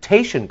a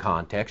temptation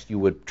context, you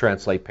would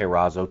translate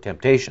peirazo,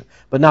 temptation.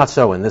 But not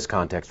so in this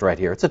context right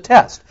here. It's a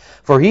test.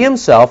 For he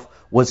himself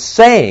was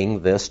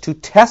saying this to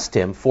test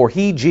him, for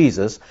he,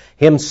 Jesus,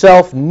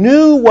 himself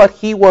knew what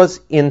he was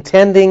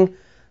intending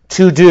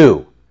to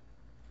do.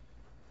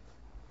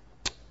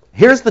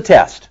 Here's the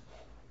test.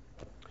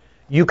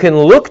 You can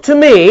look to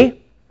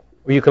me,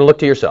 or you can look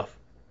to yourself.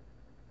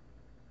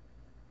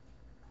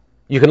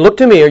 You can look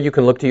to me, or you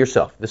can look to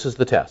yourself. This is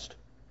the test.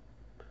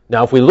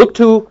 Now, if we look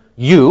to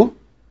you,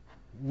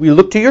 we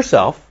look to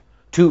yourself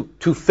to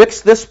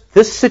fix this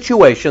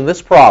situation,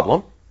 this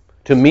problem,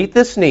 to meet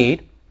this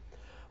need.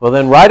 Well,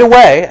 then right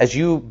away,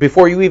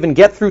 before you even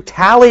get through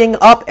tallying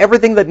up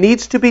everything that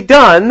needs to be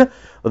done,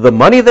 the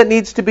money that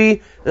needs to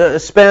be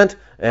spent,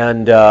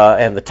 and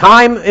the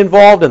time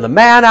involved, and the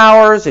man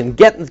hours, and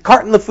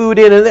carting the food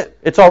in, and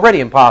it's already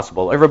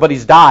impossible.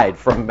 Everybody's died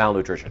from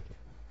malnutrition.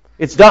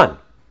 It's done,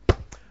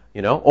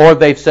 Or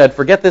they've said,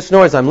 "Forget this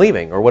noise, I'm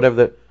leaving," or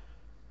whatever.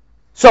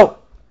 So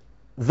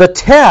the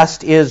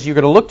test is you're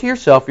going to look to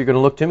yourself, you're going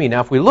to look to me.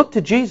 Now, if we look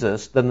to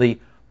Jesus, then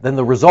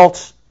the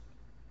results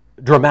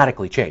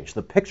dramatically change.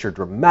 The picture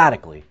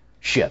dramatically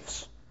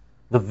shifts.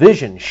 The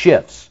vision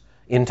shifts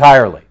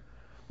entirely.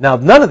 Now,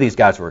 none of these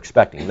guys were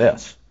expecting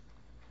this.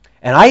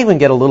 And I even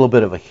get a little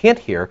bit of a hint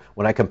here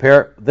when I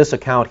compare this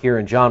account here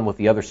in John with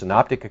the other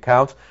synoptic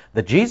accounts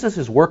that Jesus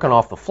is working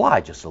off the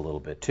fly just a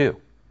little bit too.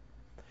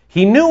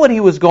 He knew what he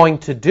was going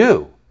to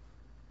do,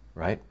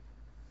 right?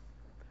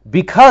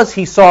 Because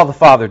he saw the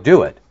Father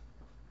do it.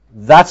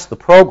 That's the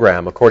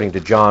program according to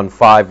John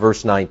 5,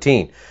 verse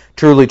 19.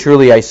 Truly,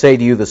 truly, I say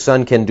to you, the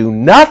Son can do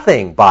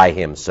nothing by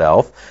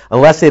himself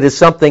unless it is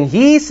something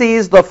he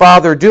sees the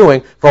Father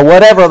doing. For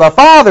whatever the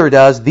Father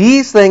does,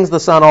 these things the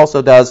Son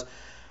also does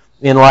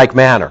in like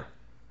manner.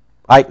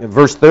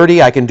 Verse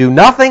 30, I can do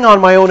nothing on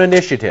my own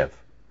initiative.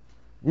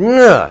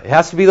 It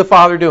has to be the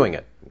Father doing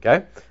it.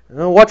 Okay?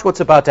 Now watch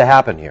what's about to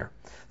happen here.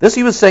 This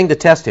he was saying to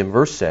test him,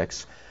 verse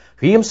 6.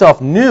 He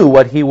himself knew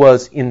what he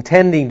was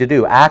intending to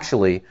do.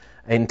 Actually,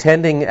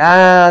 intending,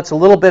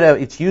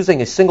 it's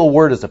using a single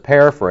word as a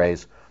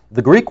paraphrase.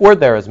 The Greek word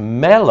there is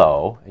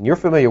melo, and you're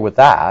familiar with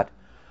that.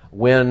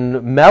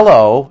 When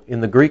melo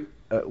in the Greek,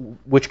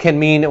 which can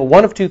mean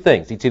one of two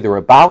things. It's either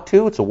about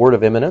to, it's a word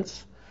of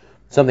imminence,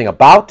 something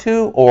about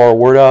to, or a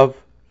word of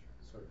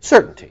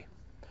certainty.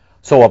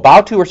 So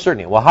about to or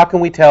certainty. Well, how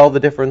can we tell the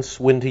difference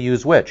when to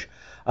use which?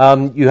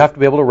 You have to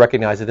be able to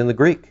recognize it in the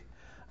Greek.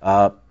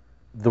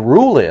 The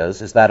rule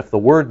is that if the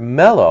word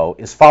melo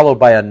is followed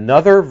by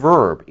another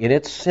verb in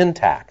its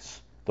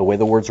syntax, the way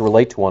the words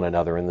relate to one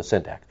another in the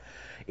syntax,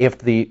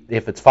 if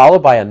it's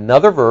followed by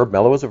another verb,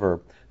 melo is a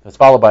verb, if it's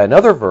followed by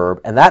another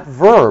verb, and that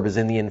verb is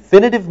in the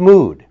infinitive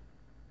mood,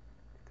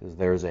 because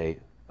there's a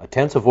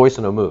tense, a voice,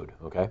 and a mood,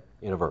 okay,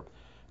 in a verb,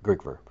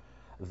 Greek verb,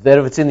 that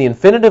if it's in the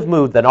infinitive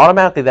mood, then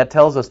automatically that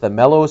tells us that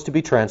melo is to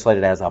be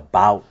translated as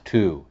about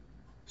to.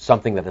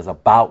 Something that is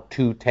about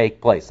to take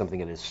place, something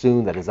that is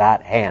soon, that is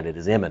at hand, it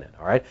is imminent.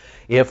 All right.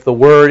 If the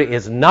word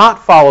is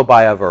not followed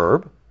by a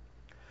verb,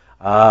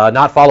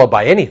 not followed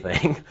by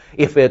anything,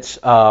 if it's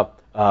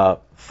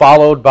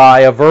followed by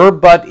a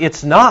verb, but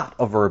it's not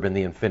a verb in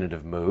the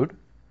infinitive mood,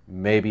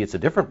 maybe it's a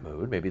different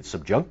mood, maybe it's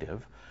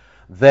subjunctive,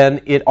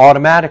 then it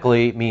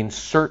automatically means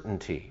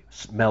certainty.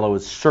 Melo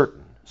is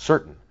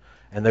certain.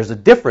 And there's a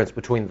difference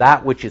between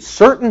that which is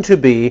certain to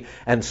be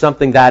and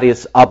something that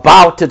is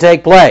about to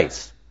take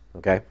place.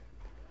 Okay?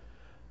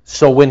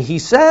 So when he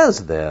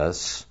says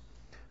this,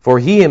 for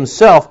he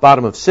himself,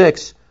 bottom of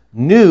 6,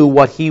 knew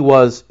what he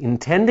was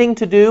intending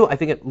to do. I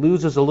think it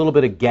loses a little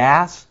bit of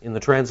gas in the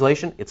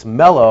translation. It's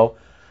melo.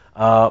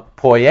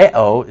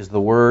 Poieo is the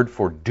word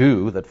for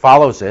do that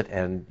follows it,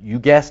 and you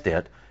guessed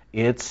it,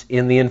 it's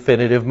in the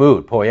infinitive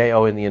mood.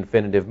 Poieo in the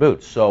infinitive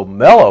mood. So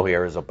melo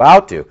here is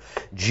about to.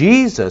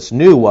 Jesus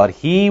knew what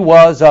he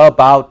was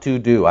about to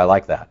do. I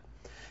like that.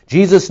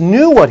 Jesus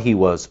knew what he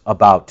was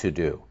about to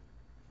do.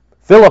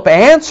 Philip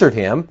answered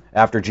him,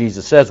 after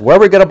Jesus says, where are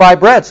we going to buy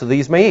bread so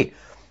these may eat?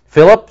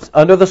 Philip's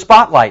under the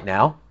spotlight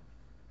now.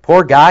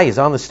 Poor guy, he's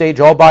on the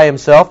stage all by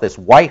himself. This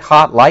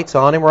white-hot light's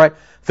on him, right?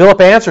 Philip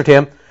answered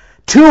him,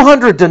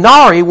 200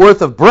 denarii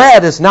worth of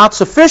bread is not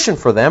sufficient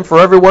for them, for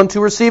everyone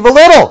to receive a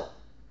little.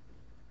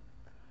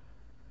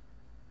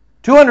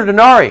 200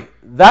 denarii,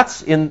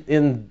 that's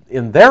in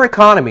their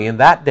economy in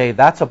that day,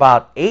 that's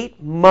about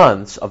 8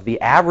 months of the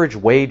average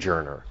wage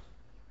earner.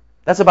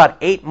 That's about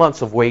 8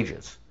 months of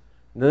wages.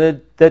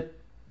 Listen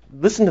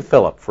to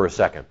Philip for a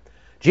second.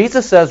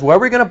 Jesus says, where are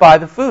we going to buy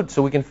the food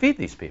so we can feed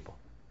these people?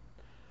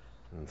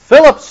 And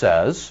Philip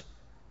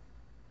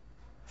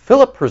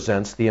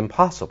presents the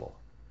impossible.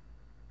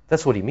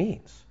 That's what he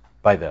means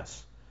by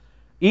this.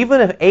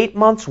 Even if 8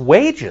 months'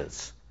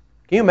 wages,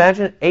 can you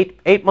imagine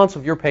 8 months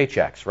of your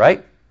paychecks,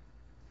 right?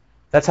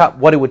 That's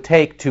what it would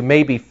take to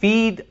maybe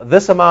feed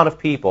this amount of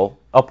people,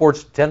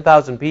 upwards to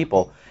 10,000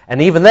 people,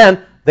 and even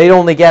then, they'd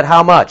only get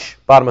how much?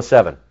 Bottom of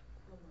 7.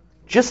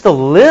 Just a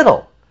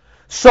little.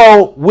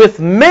 So with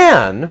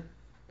men,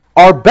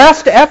 our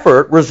best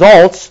effort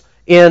results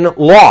in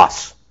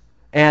loss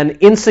and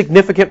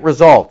insignificant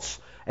results.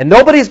 And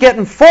nobody's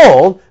getting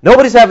full,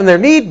 nobody's having their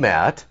need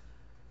met.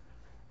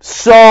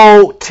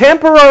 So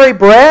temporary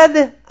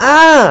bread,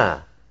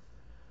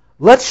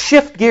 let's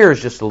shift gears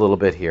just a little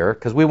bit here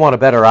because we want a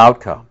better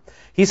outcome.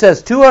 He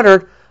says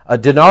 200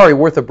 denarii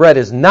worth of bread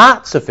is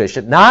not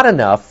sufficient, not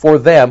enough for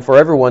them, for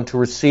everyone to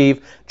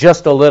receive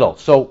just a little.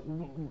 So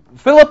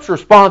Philip's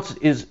response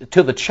is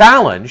to the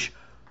challenge.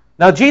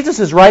 Now Jesus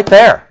is right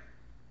there.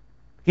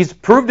 He's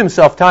proved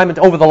himself time and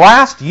over the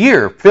last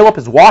year, Philip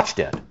has watched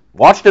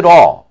it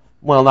all.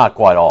 Well, not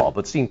quite all,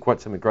 but seen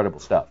quite some incredible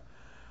stuff.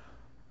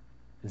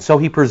 And so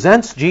he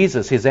presents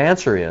Jesus. His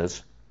answer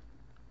is,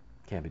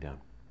 can't be done.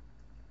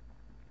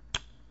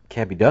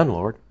 Can't be done,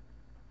 Lord.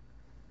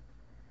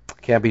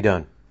 Can't be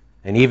done.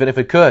 And even if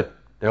it could,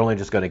 they're only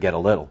just going to get a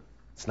little.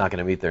 It's not going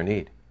to meet their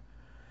need.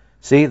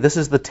 See, this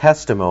is the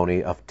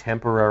testimony of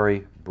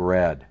temporary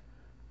bread.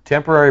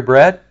 Temporary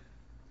bread,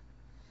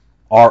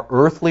 our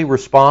earthly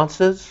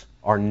responses,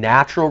 our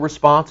natural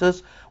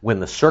responses,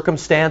 when the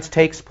circumstance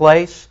takes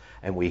place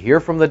and we hear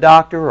from the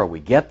doctor or we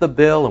get the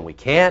bill and we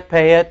can't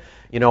pay it,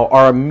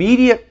 our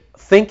immediate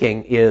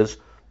thinking is,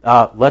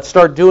 let's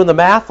start doing the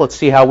math. Let's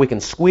see how we can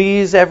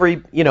squeeze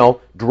every,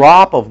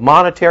 drop of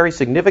monetary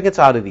significance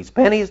out of these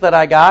pennies that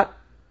I got.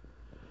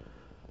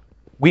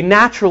 We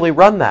naturally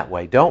run that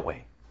way, don't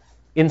we?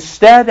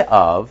 Instead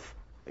of,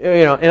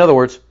 in other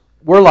words,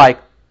 we're like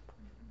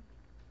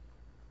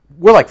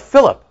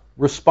Philip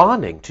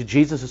responding to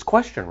Jesus'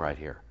 question right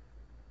here.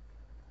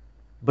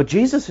 But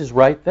Jesus is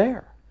right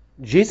there.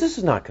 Jesus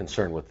is not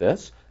concerned with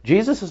this.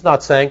 Jesus is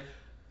not saying,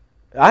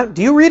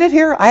 do you read it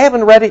here? I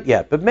haven't read it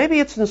yet, but maybe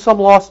it's in some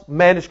lost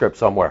manuscript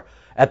somewhere.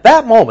 At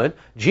that moment,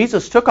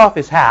 Jesus took off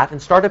his hat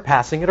and started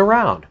passing it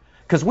around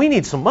because we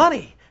need some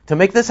money to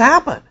make this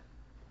happen.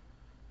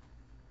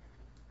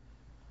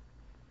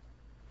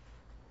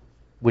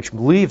 Which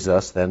leaves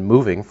us then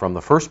moving from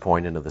the first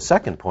point into the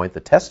second point, the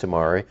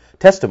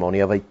testimony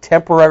of a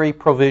temporary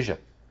provision.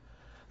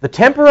 The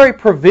temporary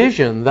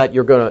provision that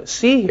you're going to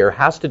see here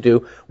has to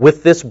do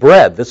with this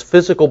bread, this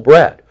physical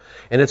bread.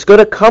 And it's going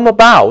to come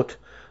about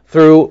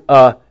through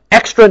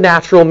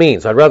extra-natural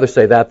means. I'd rather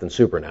say that than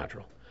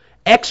supernatural.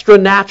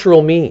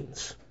 Extra-natural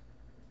means.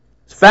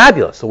 It's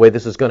fabulous the way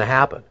this is going to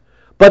happen.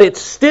 But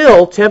it's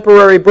still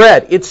temporary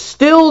bread. It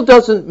still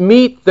doesn't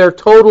meet their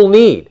total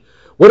need.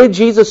 What did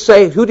Jesus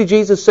say? Who did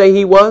Jesus say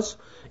he was?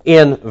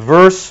 In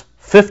verse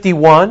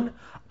 51,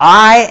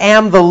 I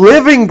am the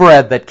living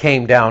bread that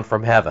came down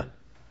from heaven.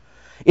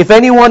 If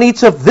anyone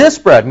eats of this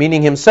bread,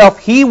 meaning himself,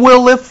 he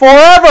will live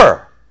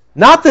forever.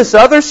 Not this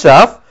other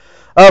stuff.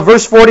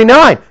 Verse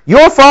 49,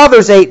 your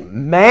fathers ate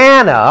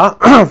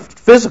manna,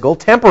 physical,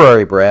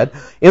 temporary bread,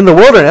 in the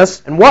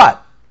wilderness, and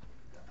what?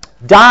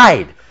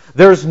 Died.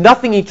 There's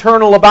nothing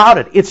eternal about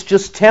it. It's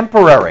just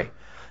temporary.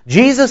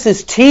 Jesus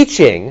is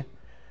teaching,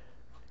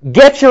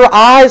 get your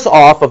eyes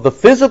off of the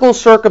physical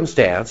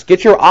circumstance,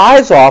 get your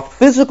eyes off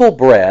physical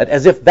bread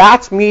as if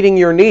that's meeting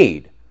your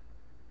need.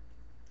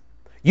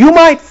 You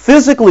might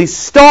physically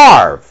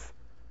starve,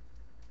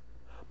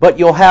 but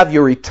you'll have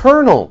your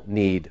eternal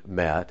need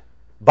met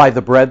by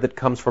the bread that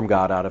comes from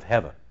God out of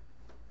heaven.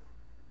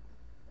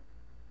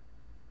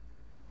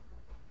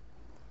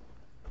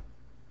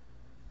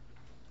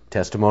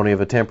 Testimony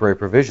of a temporary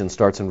provision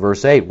starts in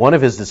verse 8. One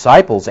of his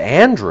disciples,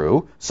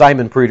 Andrew,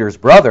 Simon Peter's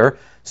brother,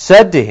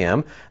 said to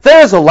him,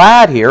 there is a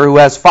lad here who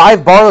has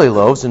 5 barley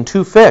loaves and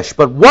 2 fish,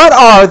 but what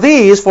are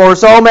these for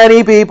so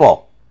many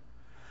people?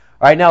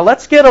 All right, now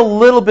let's get a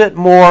little bit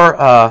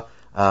more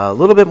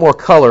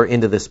color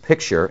into this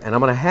picture, and I'm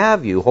going to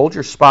have you hold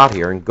your spot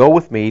here and go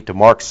with me to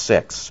Mark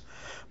 6.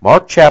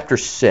 Mark chapter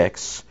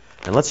 6,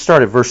 and let's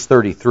start at verse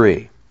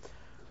 33.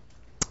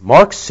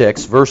 Mark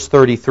 6, verse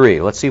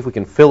 33. Let's see if we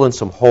can fill in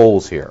some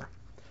holes here.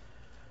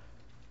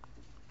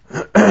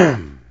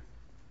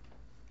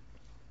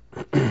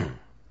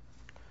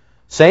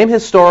 Same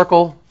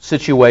historical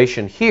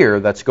situation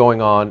here that's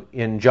going on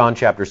in John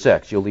chapter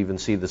 6. You'll even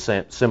see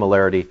the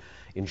similarity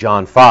in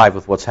John 5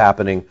 with what's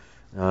happening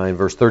in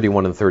verse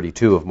 31 and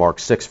 32 of Mark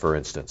 6, for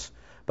instance.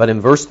 But in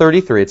verse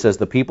 33 it says,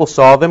 the people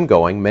saw them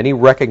going, many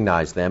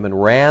recognized them,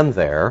 and ran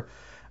there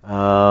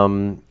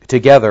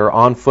together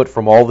on foot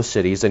from all the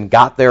cities, and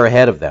got there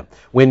ahead of them.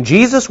 When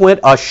Jesus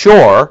went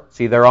ashore,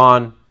 see, they're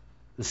on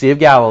the Sea of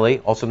Galilee,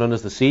 also known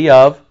as the Sea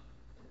of...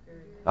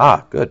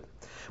 good.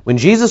 When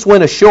Jesus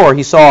went ashore,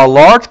 he saw a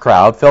large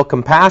crowd, felt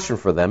compassion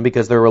for them,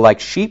 because they were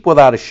like sheep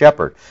without a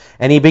shepherd.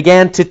 And he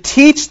began to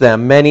teach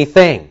them many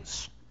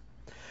things.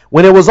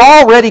 When it was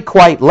already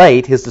quite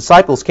late, his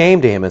disciples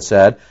came to him and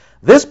said,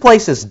 this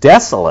place is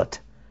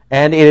desolate,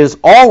 and it is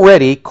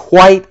already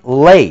quite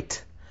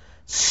late.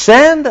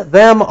 Send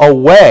them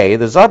away.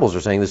 The disciples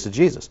are saying this to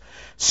Jesus.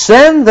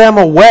 Send them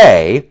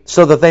away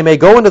so that they may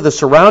go into the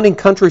surrounding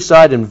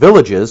countryside and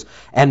villages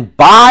and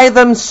buy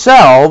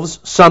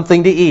themselves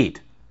something to eat.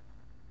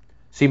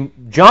 See,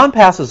 John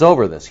passes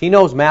over this. He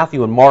knows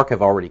Matthew and Mark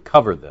have already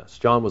covered this.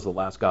 John was the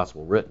last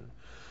gospel written.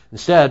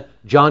 Instead,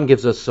 John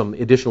gives us some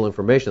additional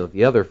information that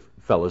the other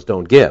fellows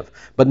don't give.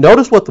 But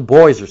notice what the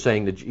boys are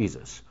saying to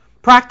Jesus.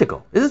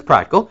 Practical. Is this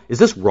practical? Is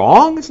this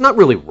wrong? It's not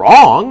really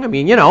wrong. I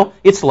mean,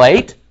 it's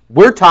late.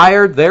 We're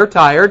tired. They're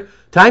tired.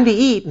 Time to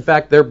eat. In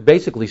fact, they're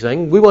basically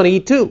saying, we want to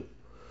eat too.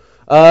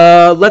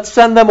 Let's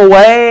send them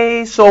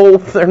away so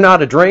they're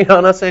not a drain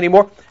on us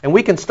anymore. And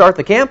we can start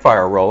the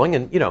campfire rolling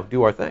and,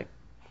 do our thing.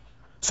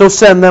 So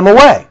send them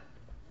away.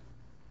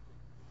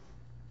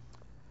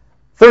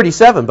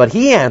 37, but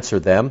he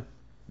answered them,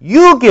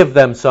 you give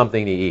them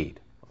something to eat.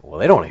 Well,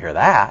 they don't want to hear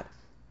that.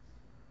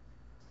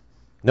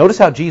 Notice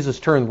how Jesus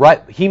turned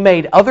right. He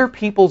made other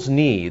people's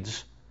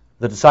needs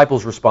the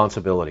disciples'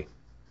 responsibility.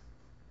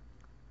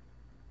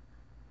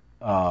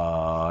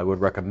 I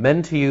would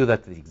recommend to you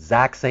that the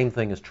exact same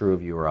thing is true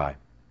of you or I.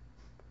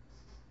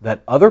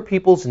 That other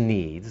people's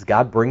needs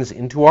God brings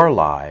into our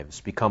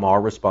lives become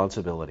our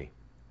responsibility.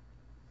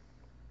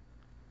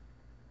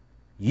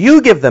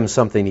 You give them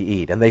something to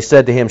eat. And they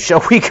said to him,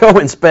 shall we go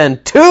and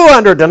spend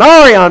 200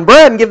 denarii on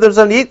bread and give them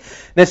something to eat?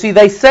 Now see,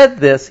 they said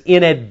this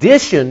in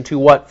addition to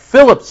what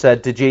Philip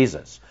said to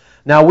Jesus.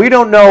 Now we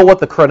don't know what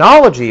the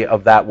chronology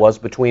of that was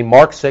between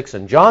Mark 6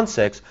 and John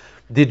 6.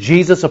 Did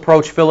Jesus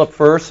approach Philip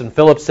first, and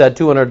Philip said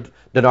 200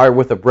 denarii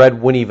worth of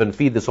bread wouldn't even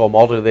feed this whole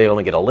multitude, they'd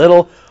only get a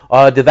little?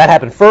 Did that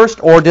happen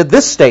first, or did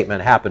this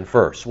statement happen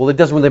first? Well, it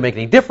doesn't really make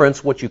any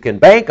difference. What you can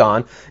bank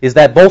on is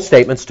that both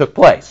statements took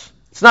place.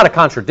 It's not a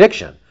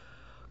contradiction.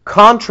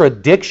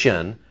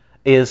 Contradiction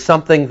is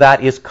something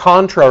that is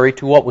contrary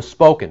to what was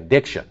spoken.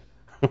 Diction.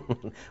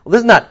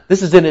 Well,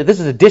 this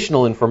is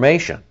additional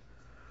information.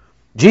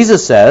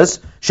 Jesus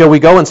says, shall we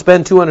go and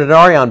spend 200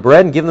 denarii on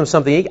bread and give them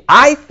something to eat?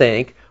 I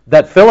think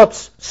that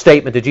Philip's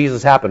statement to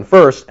Jesus happened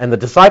first, and the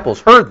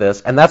disciples heard this,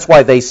 and that's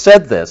why they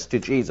said this to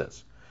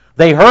Jesus.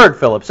 They heard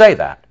Philip say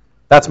that.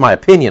 That's my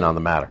opinion on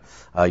the matter.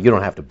 You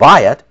don't have to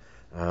buy it.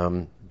 I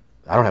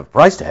don't have a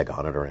price tag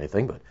on it or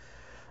anything, but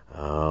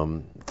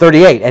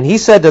 38, and he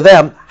said to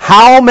them,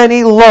 how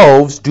many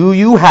loaves do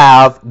you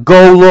have?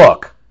 Go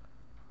look.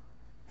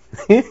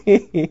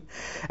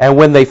 And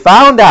when they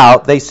found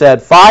out, they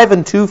said, 5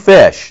 and 2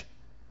 fish.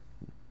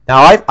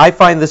 Now, I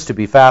find this to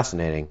be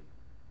fascinating.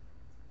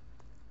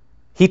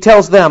 He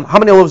tells them, how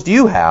many loaves do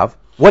you have?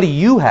 What do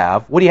you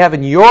have? What do you have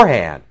in your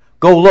hand?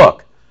 Go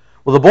look.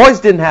 Well, the boys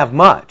didn't have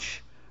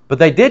much, but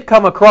they did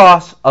come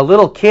across a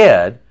little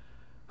kid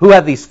who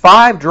had these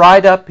 5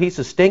 dried up pieces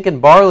of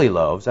stinking barley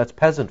loaves, that's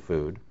peasant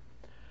food,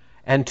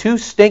 and 2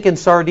 stinking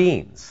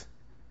sardines.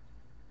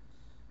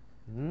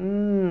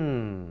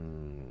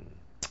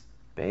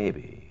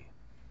 Baby,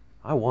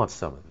 I want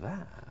some of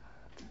that.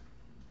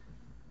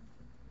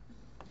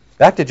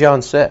 Back to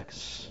John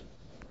 6.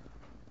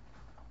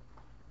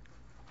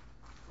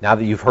 Now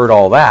that you've heard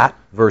all that,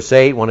 verse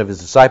 8, one of his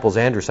disciples,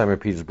 Andrew, Simon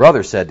Peter's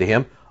brother, said to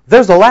him,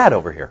 there's a lad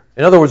over here.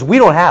 In other words, we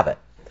don't have it.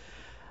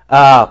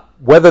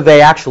 Whether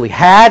they actually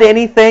had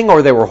anything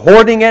or they were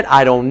hoarding it,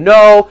 I don't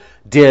know.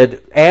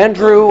 Did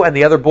Andrew and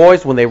the other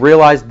boys, when they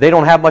realized they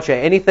don't have much of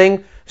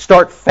anything,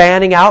 start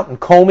fanning out and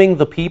combing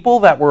the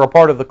people that were a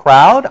part of the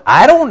crowd?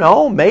 I don't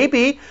know,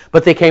 maybe.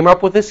 But they came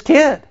up with this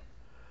kid.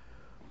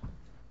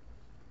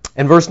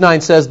 And verse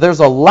 9 says,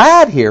 there's a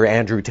lad here,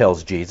 Andrew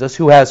tells Jesus,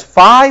 who has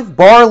 5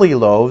 barley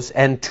loaves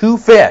and 2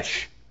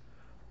 fish.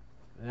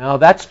 Now,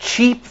 that's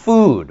cheap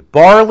food.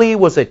 Barley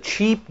was a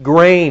cheap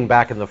grain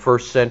back in the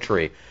first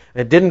century.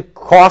 It didn't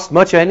cost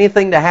much of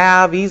anything to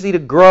have, easy to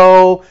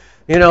grow,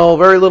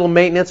 very little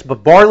maintenance.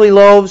 But barley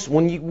loaves,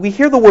 when we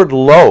hear the word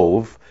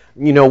loaf,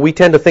 we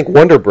tend to think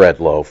Wonder Bread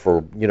loaf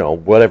or,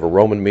 whatever,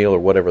 Roman meal or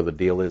whatever the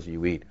deal is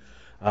you eat.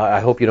 I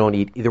hope you don't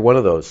eat either one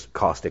of those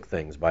caustic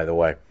things, by the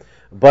way.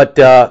 But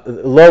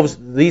loaves,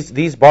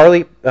 these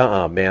barley,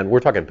 man, we're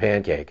talking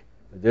pancake.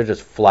 They're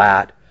just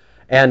flat.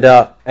 And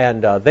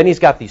then he's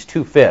got these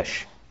 2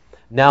 fish.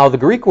 Now, the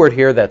Greek word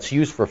here that's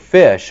used for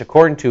fish,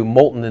 according to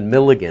Moulton and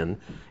Milligan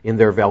in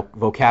their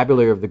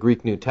vocabulary of the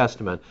Greek New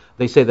Testament,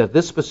 they say that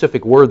this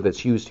specific word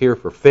that's used here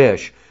for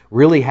fish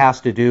really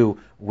has to do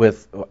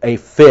with a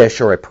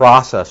fish or a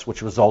process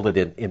which resulted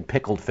in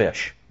pickled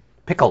fish.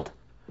 Pickled.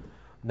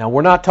 Now,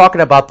 we're not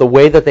talking about the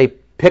way that they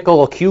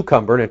pickle a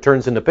cucumber and it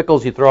turns into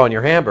pickles you throw on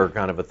your hamburger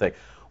kind of a thing.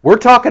 We're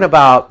talking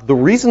about the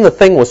reason the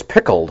thing was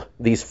pickled,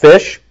 these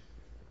fish.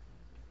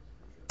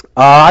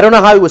 I don't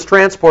know how he was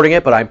transporting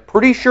it, but I'm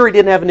pretty sure he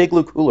didn't have an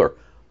igloo cooler.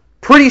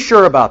 Pretty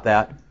sure about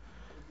that.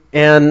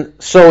 And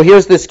so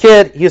here's this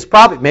kid. He was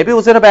probably, maybe it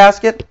was in a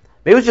basket.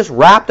 Maybe it was just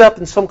wrapped up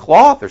in some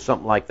cloth or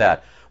something like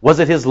that. Was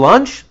it his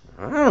lunch?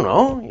 I don't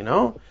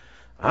know,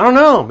 I don't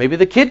know. Maybe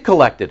the kid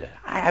collected it.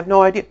 I have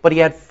no idea. But he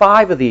had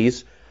 5 of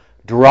these,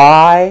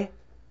 dry,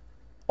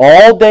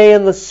 all day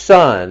in the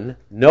sun,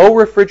 no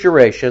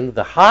refrigeration,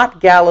 the hot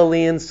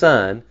Galilean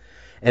sun,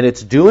 and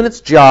it's doing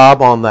its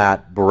job on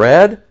that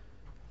bread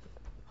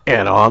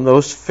and on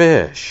those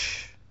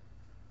fish.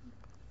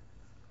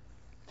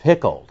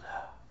 Pickled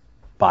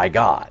by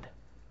God.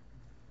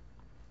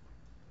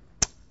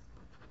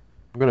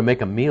 I'm going to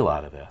make a meal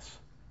out of this.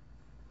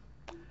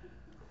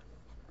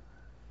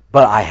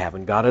 But I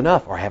haven't got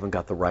enough, or I haven't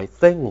got the right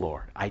thing,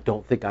 Lord. I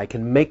don't think I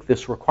can make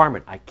this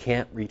requirement. I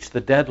can't reach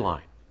the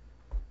deadline.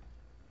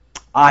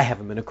 I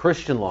haven't been a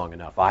Christian long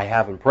enough. I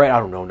haven't prayed. I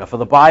don't know enough of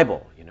the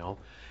Bible, And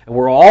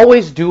we're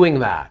always doing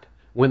that.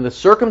 When the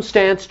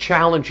circumstance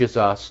challenges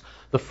us,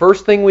 the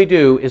first thing we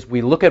do is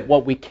we look at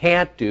what we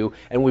can't do,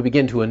 and we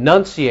begin to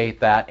enunciate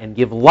that and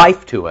give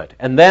life to it.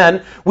 And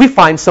then we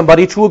find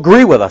somebody to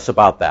agree with us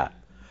about that.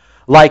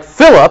 Like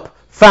Philip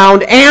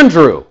found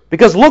Andrew.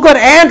 Because look what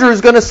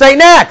Andrew's going to say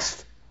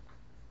next.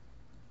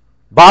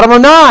 Bottom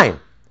of 9.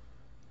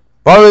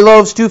 Barley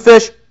loaves, 2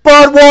 fish.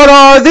 But what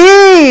are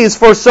these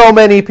for so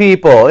many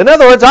people? In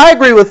other words, I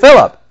agree with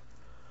Philip.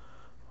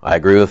 I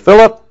agree with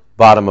Philip.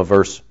 Bottom of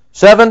verse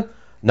 7.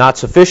 Not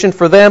sufficient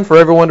for them, for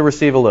everyone to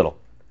receive a little.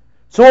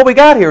 So what we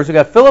got here is we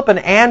got Philip and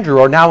Andrew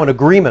are now in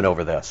agreement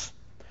over this.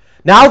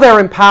 Now they're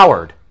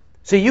empowered.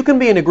 See, you can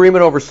be in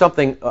agreement over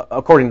something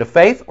according to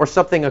faith, or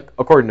something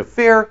according to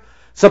fear,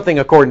 something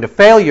according to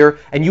failure,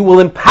 and you will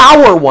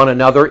empower one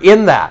another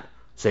in that.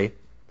 See?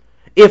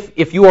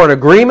 If you are in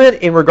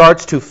agreement in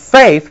regards to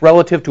faith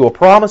relative to a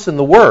promise in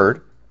the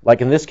Word, like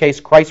in this case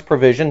Christ's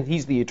provision,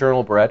 He's the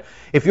eternal bread,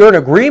 if you're in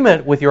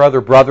agreement with your other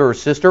brother or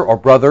sister, or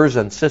brothers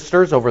and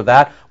sisters over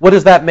that, what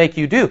does that make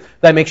you do?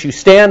 That makes you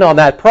stand on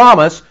that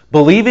promise,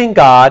 believing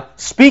God,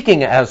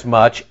 speaking as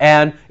much,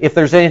 and if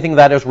there's anything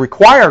that is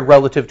required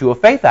relative to a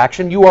faith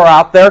action, you are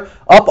out there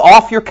up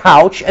off your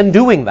couch and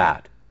doing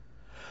that.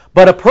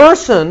 But a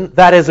person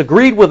that has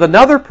agreed with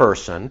another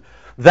person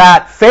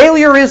that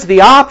failure is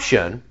the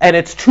option, and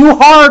it's too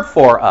hard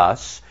for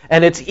us,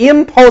 and it's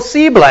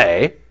impossible,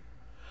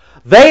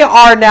 they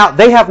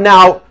have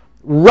now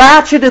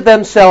ratcheted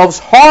themselves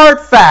hard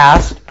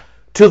fast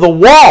to the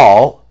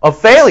wall of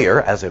failure,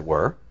 as it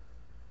were.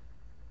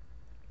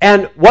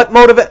 And what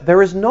motivate?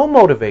 There is no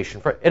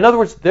motivation for it. In other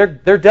words, they're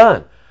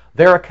done.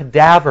 They're a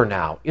cadaver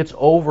now. It's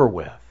over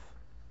with.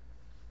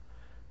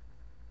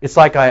 It's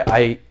like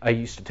I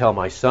used to tell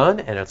my son,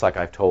 and it's like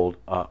I've told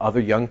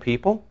other young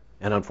people,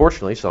 and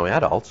unfortunately some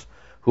adults,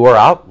 who are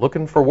out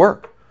looking for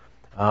work.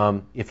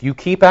 If you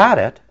keep at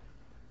it,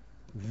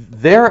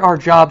 there are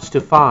jobs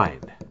to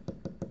find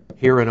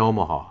here in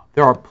Omaha.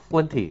 There are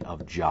plenty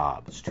of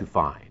jobs to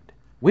find.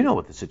 We know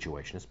what the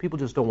situation is. People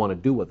just don't want to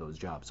do what those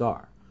jobs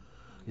are.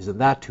 Isn't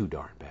that too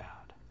darn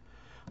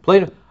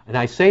bad? And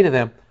I say to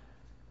them,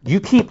 you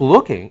keep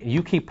looking,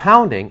 you keep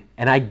pounding,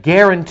 and I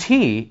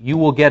guarantee you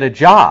will get a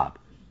job.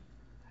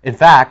 In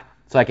fact,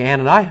 it's like Ann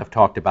and I have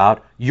talked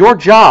about, your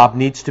job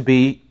needs to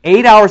be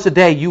 8 hours a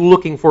day you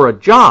looking for a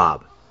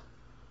job.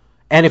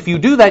 And if you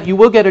do that, you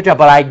will get a job.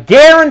 But I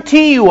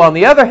guarantee you, on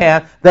the other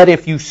hand, that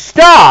if you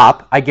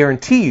stop, I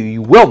guarantee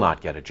you will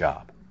not get a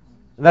job.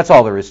 And that's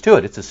all there is to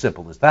it. It's as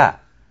simple as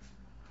that.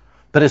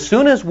 But as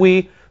soon as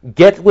we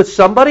get with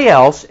somebody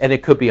else, and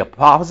it could be a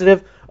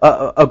positive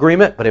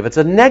agreement, but if it's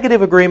a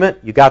negative agreement,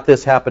 you got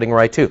this happening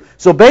right too.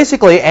 So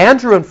basically,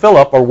 Andrew and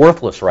Philip are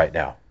worthless right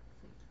now.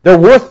 They're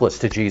worthless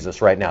to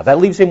Jesus right now. That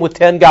leaves him with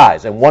 10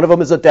 guys, and one of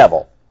them is a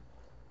devil.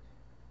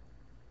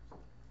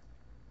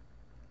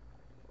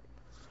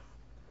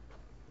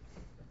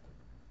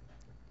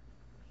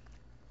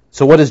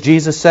 So what does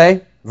Jesus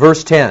say?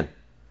 Verse 10.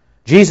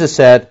 Jesus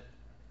said,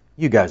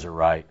 you guys are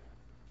right.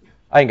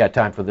 I ain't got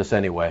time for this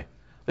anyway.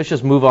 Let's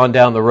just move on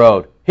down the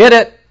road. Hit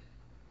it!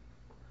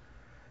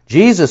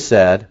 Jesus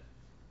said,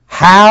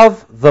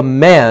 have the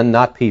men,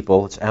 not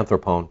people, it's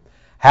anthropon,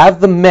 have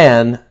the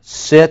men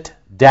sit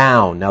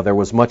down. Now there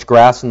was much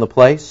grass in the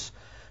place,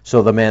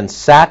 so the men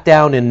sat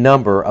down in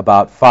number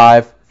about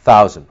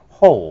 5,000.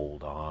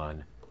 Hold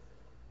on.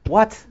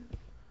 What?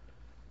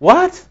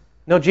 What?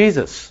 No,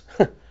 Jesus.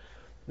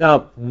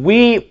 Now,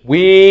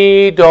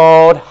 we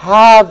don't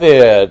have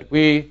it.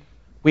 We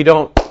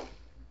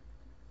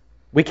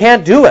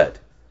can't do it.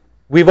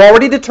 We've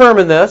already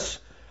determined this.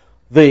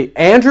 The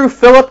Andrew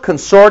Philip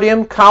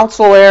Consortium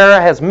Council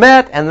Air has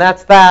met, and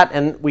that's that,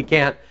 and we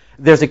can't.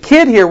 There's a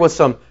kid here with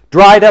some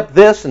dried up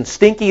this and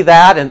stinky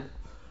that, and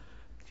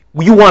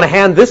you want to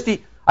hand this to...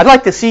 I'd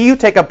like to see you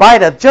take a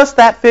bite of just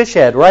that fish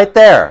head right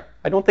there.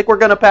 I don't think we're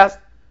going to pass...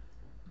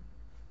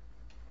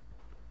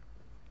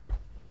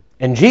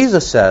 And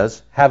Jesus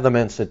says, have the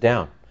men sit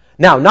down.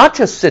 Now, not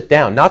just sit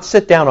down, not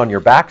sit down on your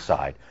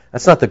backside.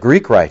 That's not the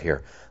Greek right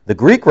here. The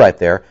Greek right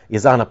there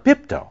is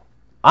anapipto.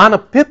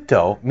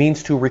 Anapipto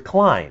means to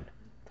recline.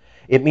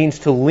 It means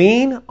to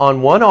lean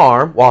on one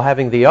arm while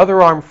having the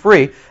other arm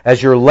free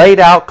as you're laid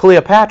out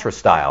Cleopatra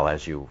style,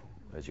 as you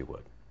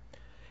would.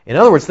 In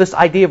other words, this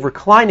idea of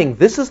reclining,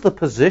 this is the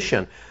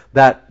position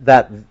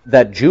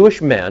that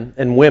Jewish men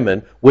and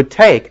women would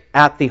take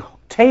at the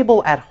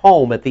table at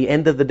home at the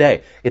end of the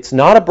day. It's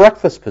not a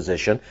breakfast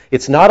position.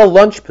 It's not a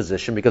lunch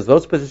position, because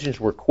those positions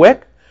were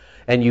quick,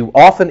 and you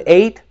often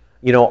ate,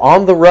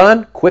 on the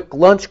run, quick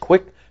lunch,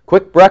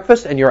 quick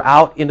breakfast, and you're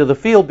out into the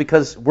field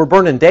because we're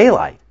burning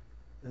daylight.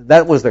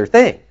 That was their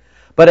thing.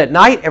 But at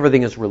night,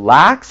 everything is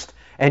relaxed,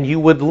 and you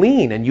would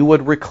lean and you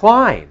would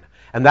recline.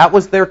 And that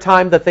was their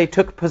time that they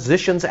took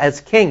positions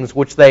as kings,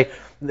 which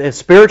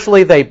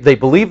spiritually they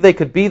believed they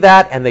could be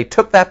that, and they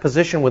took that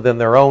position within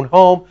their own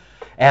home.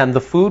 And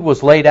the food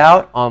was laid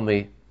out on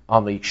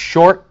the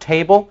short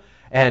table,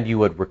 and you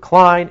would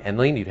recline and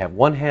lean. You'd have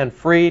one hand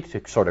free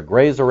to sort of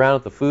graze around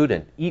at the food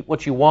and eat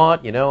what you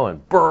want,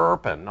 and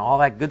burp and all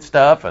that good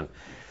stuff, and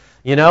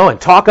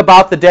talk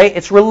about the day.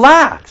 It's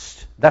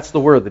relaxed. That's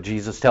the word that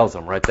Jesus tells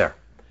them right there.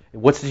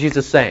 What's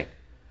Jesus saying?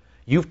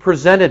 You've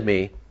presented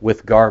me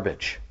with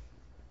garbage,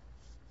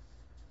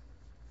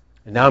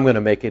 and now I'm going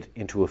to make it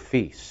into a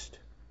feast.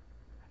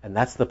 And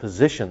that's the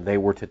position they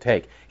were to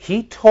take.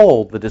 He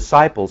told the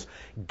disciples,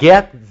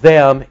 get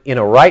them in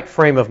a right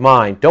frame of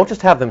mind. Don't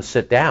just have them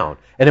sit down.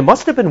 And it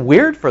must have been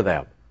weird for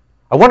them.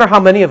 I wonder how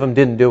many of them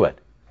didn't do it.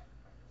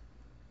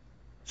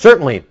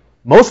 Certainly,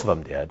 most of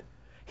them did.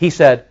 He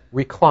said,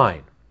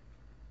 recline.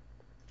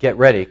 Get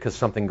ready, because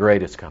something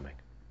great is coming.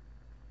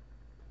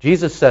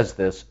 Jesus says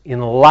this in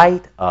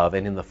light of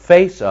and in the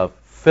face of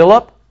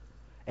Philip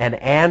and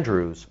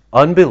Andrew's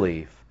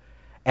unbelief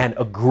and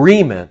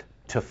agreement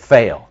to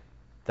fail,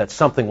 that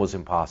something was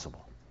impossible.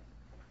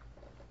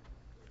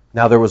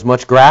 Now, there was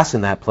much grass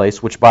in that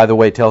place, which, by the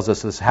way, tells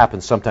us this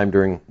happened sometime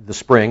during the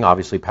spring,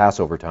 obviously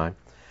Passover time.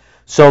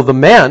 So the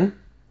men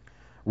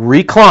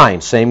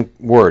reclined, same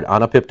word,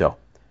 anapipto,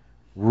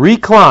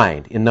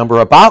 reclined in number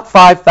about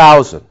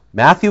 5,000.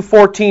 Matthew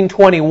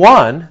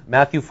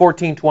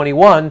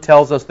 14:21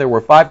 tells us there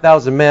were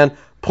 5,000 men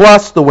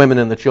plus the women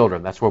and the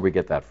children. That's where we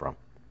get that from.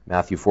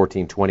 Matthew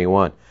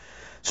 14:21.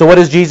 So what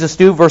does Jesus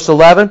do? Verse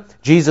 11,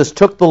 Jesus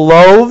took the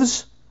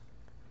loaves.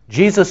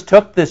 Jesus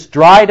took this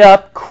dried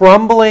up,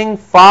 crumbling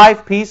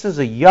 5 pieces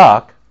of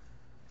yuck,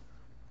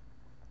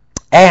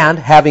 and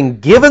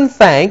having given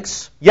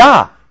thanks,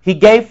 he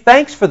gave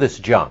thanks for this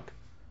junk.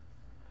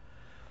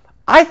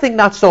 I think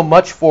not so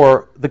much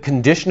for the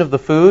condition of the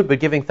food,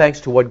 but giving thanks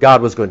to what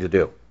God was going to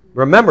do.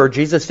 Remember,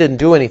 Jesus didn't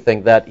do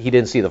anything that he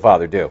didn't see the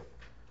Father do.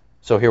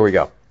 So here we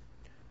go.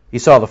 He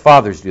saw the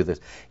fathers do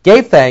this.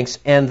 Gave thanks,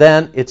 and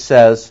then it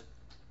says,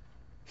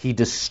 he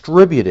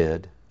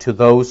distributed to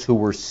those who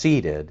were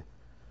seated,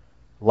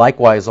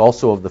 likewise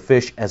also of the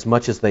fish, as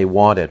much as they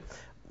wanted.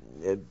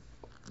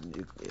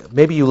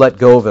 Maybe you let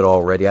go of it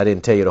already. I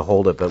didn't tell you to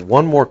hold it, but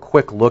one more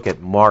quick look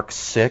at Mark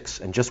 6,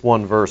 and just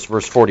one verse,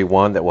 verse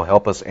 41, that will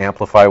help us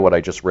amplify what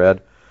I just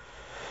read.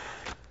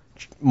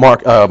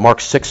 Mark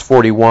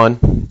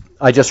 6:41.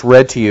 I just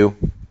read to you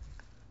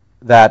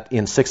that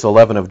in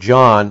 6:11 of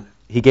John,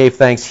 he gave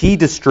thanks. He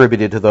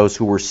distributed to those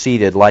who were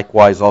seated,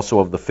 likewise also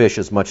of the fish,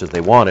 as much as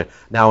they wanted.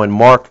 Now in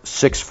Mark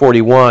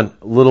 6:41,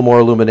 a little more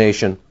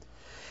illumination.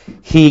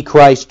 He,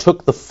 Christ,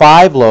 took the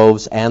 5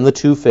 loaves and the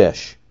 2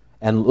 fish,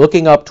 and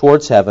looking up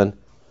towards heaven,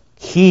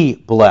 he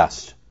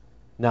blessed.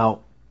 Now,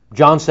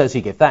 John says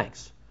he gave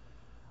thanks.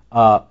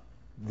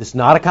 This is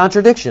not a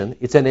contradiction.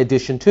 It's an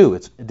addition to.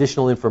 It's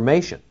additional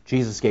information.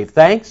 Jesus gave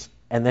thanks,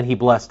 and then he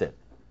blessed it.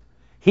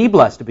 He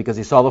blessed it because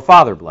he saw the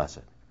Father bless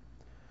it.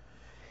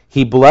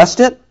 He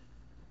blessed it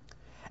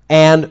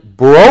and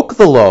broke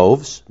the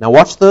loaves. Now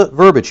watch the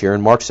verbiage here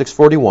in Mark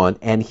 6:41.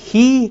 And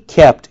he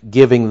kept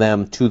giving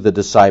them to the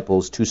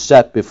disciples to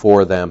set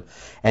before them,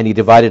 and he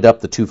divided up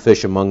the 2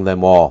 fish among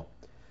them all.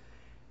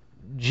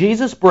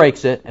 Jesus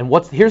breaks it, and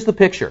here's the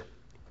picture.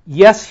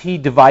 Yes, he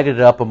divided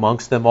it up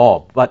amongst them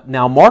all, but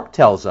now Mark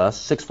tells us,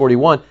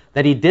 6:41,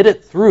 that he did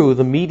it through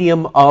the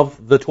medium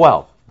of the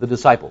 12, the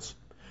disciples.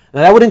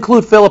 Now that would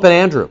include Philip and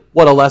Andrew.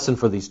 What a lesson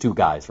for these 2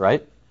 guys,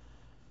 right?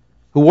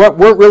 Who weren't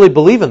really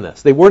believing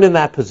this. They weren't in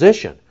that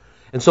position.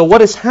 And so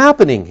what is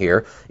happening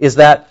here is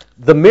that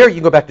the miracle,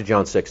 you can go back to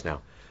John 6 now.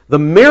 The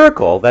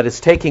miracle that is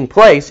taking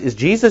place is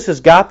Jesus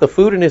has got the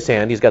food in his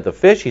hand, he's got the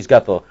fish, he's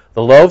got the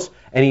loaves,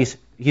 and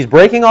he's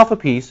breaking off a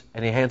piece,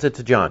 and he hands it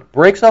to John.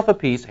 Breaks off a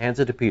piece, hands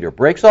it to Peter.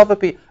 Breaks off a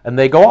piece, and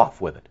they go off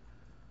with it.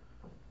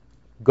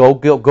 Go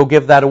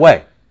give that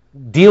away.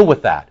 Deal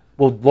with that.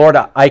 Well, Lord,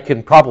 I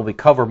can probably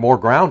cover more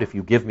ground if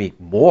you give me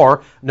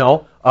more.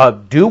 No,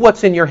 do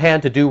what's in your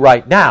hand to do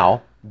right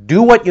now.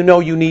 Do what you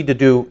know you need to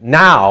do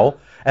now,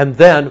 and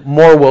then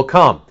more will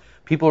come.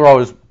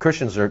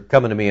 Christians are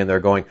coming to me and they're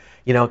going,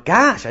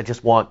 gosh, I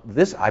just want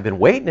this. I've been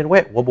waiting and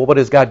waiting. Well, what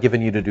has God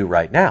given you to do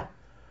right now?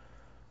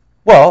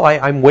 Well,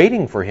 I'm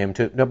waiting for him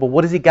to. No, but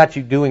what has he got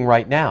you doing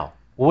right now?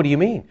 Well, what do you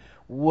mean?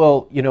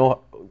 Well,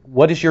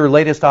 what is your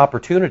latest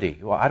opportunity?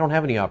 Well, I don't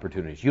have any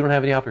opportunities. You don't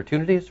have any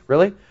opportunities?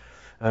 Really?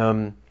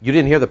 You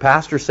didn't hear the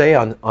pastor say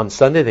on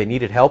Sunday they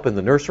needed help in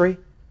the nursery?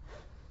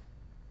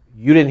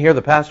 You didn't hear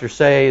the pastor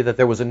say that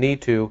there was a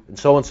need to, and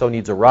so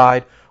needs a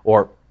ride,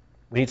 or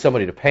we need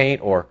somebody to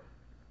paint, or...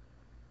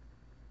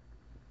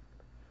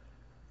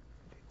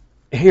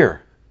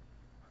 Here.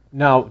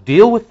 Now,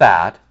 deal with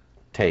that.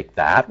 Take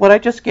that, what I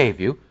just gave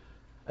you,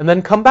 and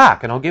then come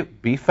back,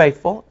 and be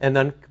faithful, and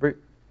then...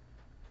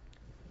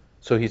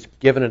 So he's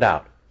given it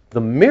out.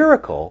 The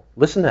miracle,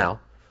 listen now,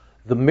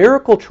 the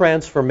miracle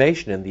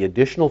transformation in the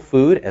additional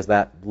food as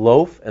that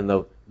loaf and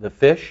the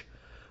fish,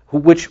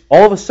 which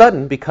all of a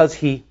sudden, because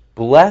he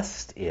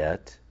blessed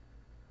it,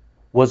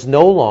 was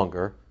no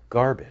longer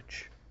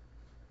garbage.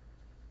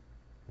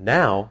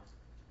 Now,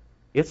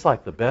 it's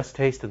like the best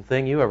tasting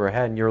thing you ever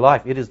had in your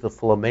life. It is the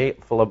filet,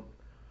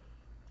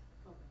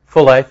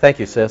 thank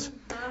you, sis,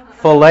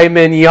 filet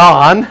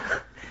mignon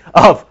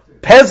of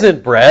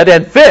peasant bread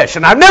and fish.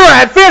 And I've never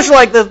had fish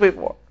like this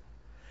before.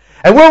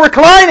 And we're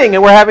reclining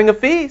and we're having a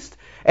feast.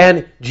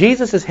 And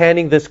Jesus is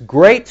handing this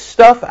great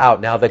stuff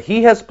out now that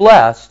he has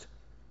blessed.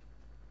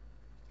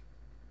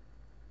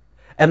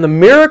 And the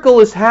miracle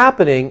is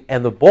happening,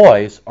 and the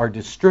boys are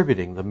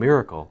distributing the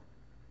miracle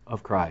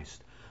of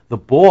Christ. The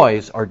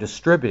boys are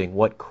distributing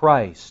what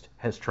Christ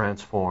has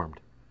transformed.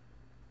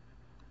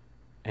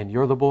 And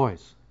you're the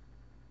boys.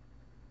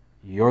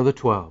 You're the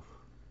 12.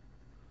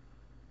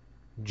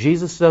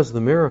 Jesus does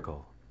the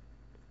miracle.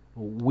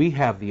 We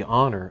have the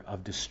honor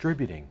of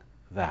distributing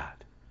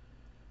that.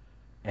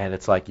 And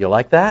it's like, you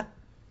like that?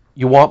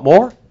 You want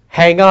more?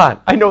 Hang on.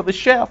 I know the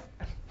chef.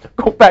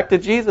 Go back to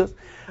Jesus.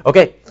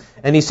 Okay.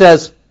 And he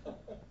says,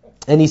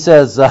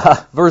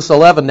 verse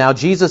 11, now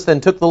Jesus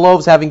then took the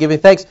loaves, having given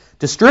thanks,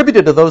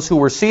 distributed to those who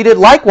were seated.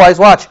 Likewise,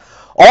 watch,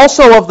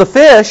 also of the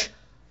fish,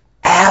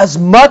 as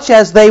much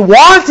as they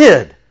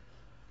wanted.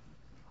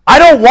 I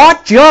don't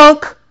want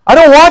junk. I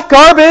don't want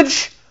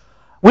garbage.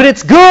 When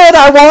it's good,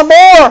 I want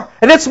more.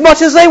 And as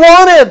much as they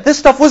wanted. This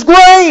stuff was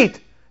great.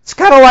 It's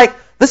kind of like,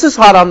 this is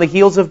hot on the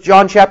heels of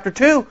John chapter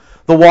 2.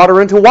 The water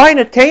into wine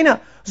at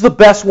Cana. It's the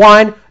best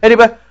wine.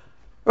 Anybody?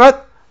 Right?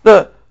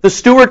 The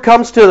steward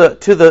comes to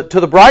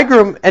the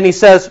bridegroom and he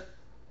says,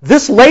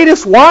 this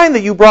latest wine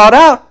that you brought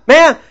out,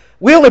 man,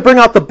 we only bring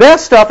out the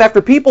best stuff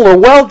after people are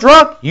well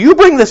drunk. You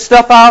bring this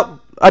stuff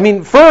out,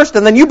 first,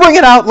 and then you bring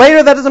it out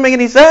later. That doesn't make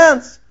any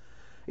sense.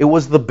 It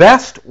was the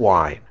best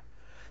wine.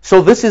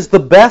 So this is the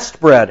best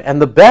bread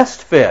and the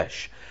best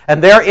fish.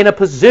 And they're in a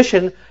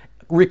position,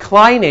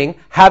 reclining,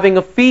 having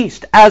a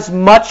feast as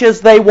much as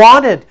they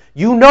wanted.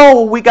 You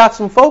know we got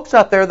some folks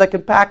out there that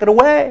can pack it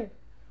away.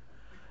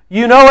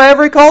 You know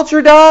every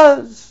culture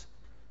does.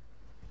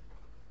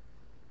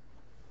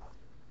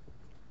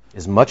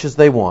 As much as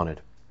they wanted.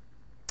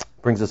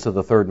 Brings us to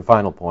the third and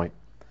final point.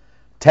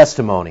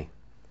 Testimony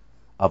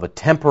of a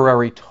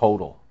temporary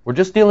total. We're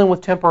just dealing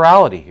with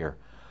temporality here.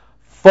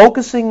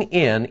 Focusing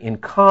in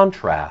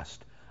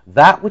contrast,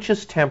 that which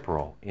is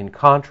temporal in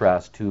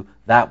contrast to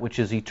that which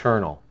is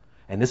eternal.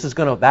 And this is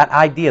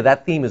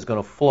that theme is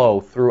going to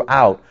flow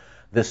throughout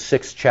this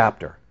 6th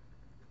chapter.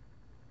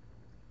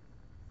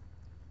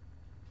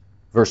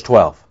 Verse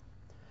 12.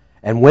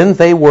 And when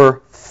they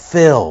were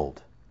filled,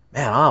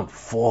 man, I'm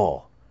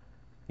full.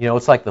 You know,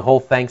 it's like the whole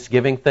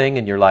Thanksgiving thing,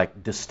 and you're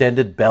like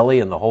distended belly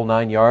and the whole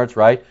 9 yards,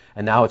 right?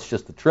 And now it's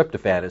just the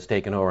tryptophan is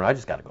taken over, and I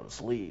just got to go to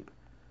sleep,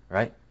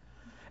 right?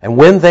 And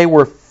when they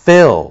were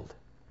filled,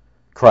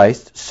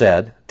 Christ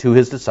said to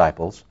his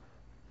disciples,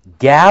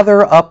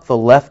 gather up the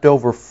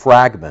leftover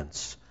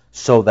fragments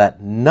so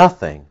that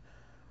nothing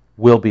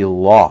will be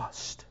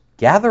lost.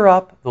 Gather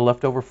up the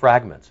leftover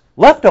fragments.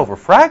 Leftover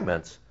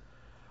fragments?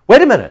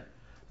 Wait a minute.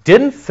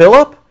 Didn't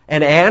Philip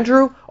and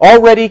Andrew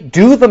already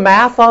do the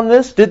math on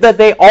this? Did that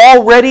they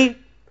already?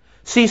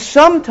 See,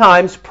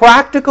 sometimes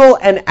practical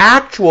and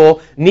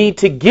actual need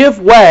to give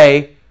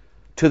way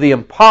to the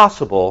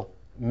impossible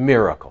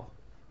miracle.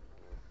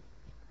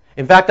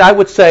 In fact, I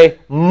would say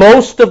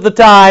most of the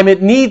time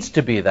it needs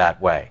to be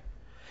that way.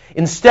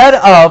 Instead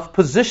of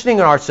positioning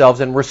ourselves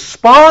and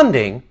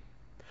responding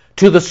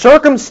to the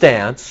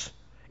circumstance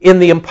in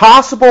the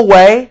impossible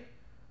way,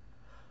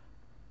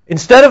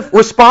 instead of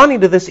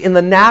responding to this in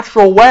the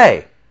natural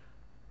way,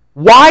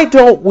 why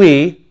don't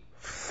we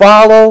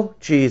follow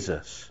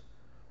Jesus?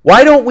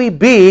 Why don't we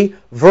be,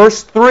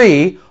 verse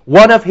 3,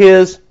 one of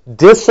his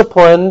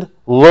disciplined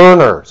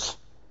learners?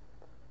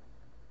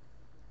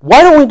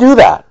 Why don't we do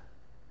that?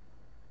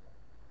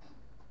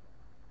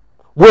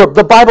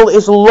 The Bible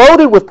is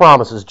loaded with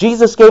promises.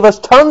 Jesus gave us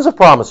tons of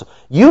promises.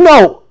 You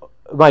know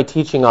my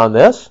teaching on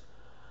this.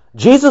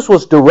 Jesus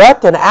was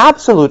direct and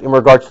absolute in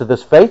regards to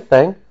this faith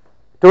thing.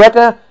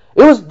 There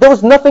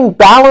was nothing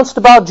balanced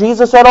about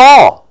Jesus at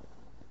all.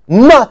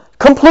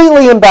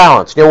 Completely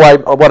imbalanced. You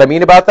know what I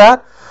mean about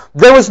that?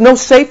 There was no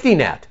safety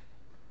net.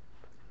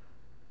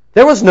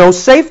 There was no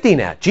safety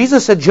net.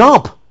 Jesus said,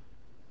 jump.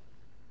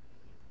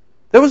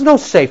 There was no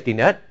safety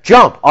net.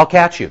 Jump, I'll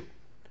catch you.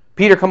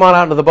 Peter, come on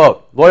out into the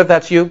boat. Lord, if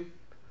that's you,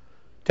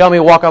 tell me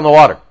to walk on the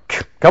water.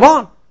 Come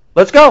on,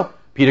 let's go.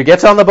 Peter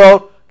gets on the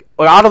boat,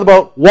 out of the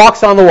boat,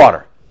 walks on the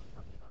water.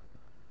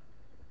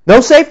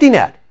 No safety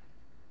net.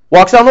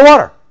 Walks on the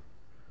water.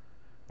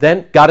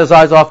 Then got his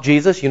eyes off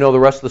Jesus. You know the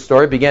rest of the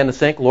story. Began to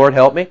sink. Lord,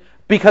 help me.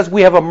 Because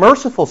we have a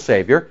merciful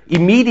Savior,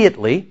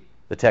 immediately,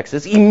 the text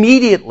says,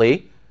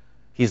 immediately,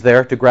 he's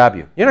there to grab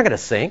you. You're not going to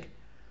sink.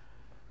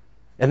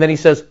 And then he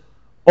says,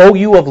 "O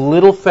you of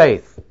little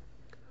faith,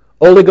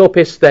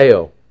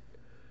 oligopisteo."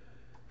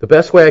 The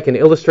best way I can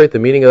illustrate the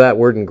meaning of that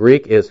word in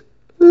Greek is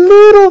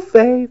little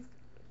faith.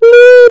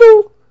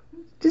 Little.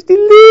 Just a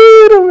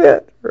little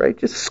bit. Right?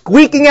 Just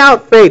squeaking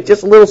out faith.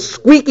 Just a little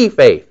squeaky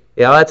faith.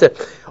 Yeah, that's it.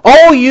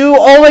 "O you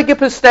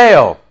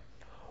oligopisteo."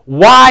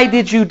 Why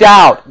did you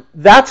doubt?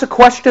 That's a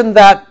question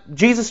that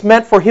Jesus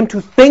meant for him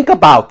to think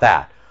about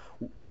that.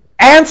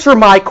 Answer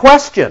my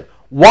question.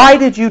 Why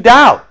did you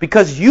doubt?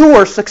 Because you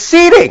were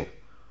succeeding.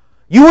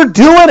 You were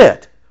doing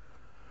it.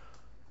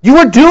 You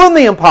were doing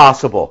the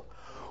impossible.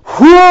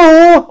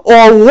 Who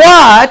or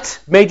what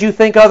made you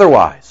think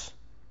otherwise?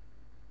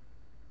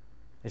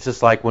 It's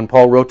just like when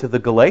Paul wrote to the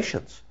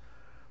Galatians,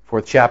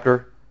 4th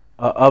chapter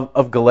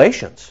of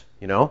Galatians.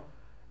 You know,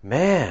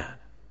 man,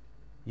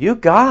 you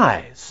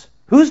guys,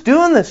 who's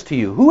doing this to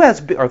you?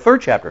 Or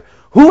 3rd chapter,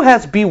 who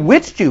has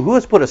bewitched you? Who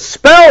has put a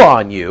spell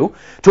on you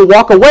to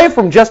walk away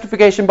from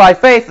justification by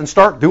faith and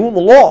start doing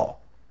the law?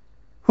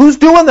 Who's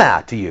doing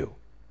that to you?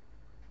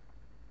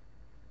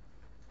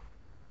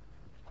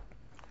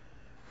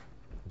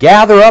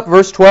 Gather up,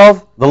 verse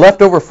 12, the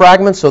leftover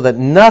fragments so that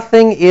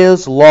nothing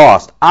is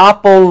lost.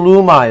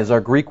 Apoluma is our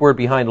Greek word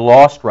behind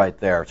lost right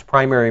there. Its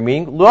primary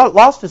meaning.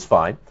 Lost is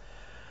fine.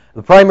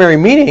 The primary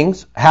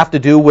meanings have to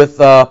do with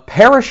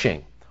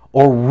perishing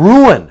or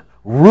ruin,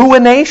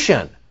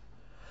 ruination.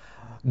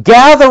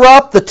 Gather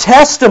up the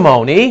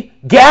testimony,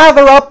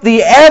 gather up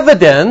the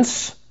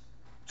evidence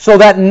so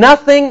that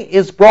nothing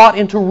is brought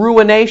into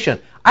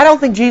ruination. I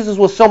don't think Jesus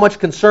was so much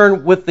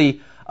concerned with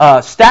the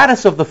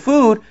status of the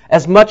food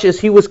as much as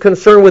he was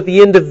concerned with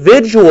the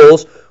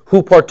individuals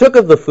who partook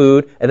of the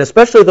food, and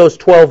especially those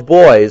 12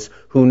 boys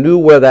who knew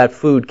where that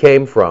food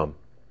came from.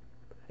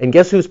 And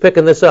guess who's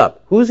picking this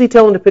up? Who's he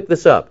telling to pick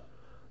this up?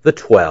 The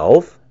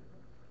 12,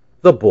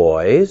 the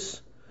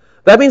boys.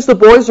 That means the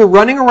boys are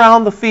running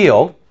around the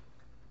field,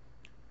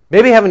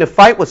 maybe having to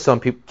fight with some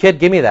people. "Kid,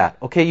 give me that."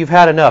 "Okay, you've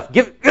had enough."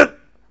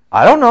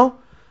 I don't know.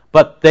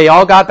 But they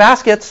all got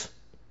baskets.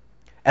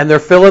 And they're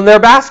filling their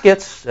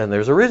baskets, and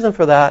there's a reason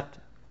for that.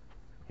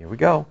 Here we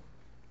go.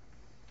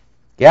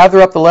 Gather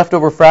up the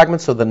leftover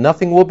fragments so that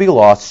nothing will be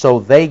lost.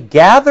 So they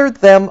gathered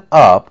them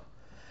up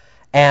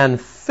and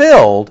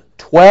filled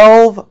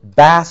 12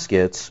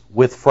 baskets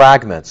with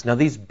fragments. Now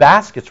these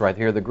baskets right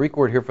here, the Greek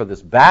word here for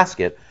this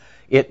basket,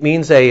 it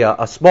means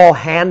a small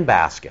hand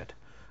basket,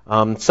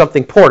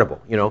 something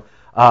portable. You know,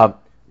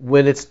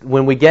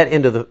 when we get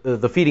into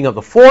the feeding of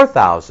the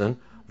 4,000.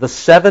 The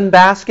 7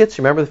 baskets,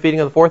 remember the feeding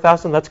of the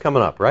 4,000? That's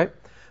coming up, right?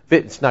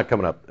 It's not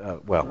coming up,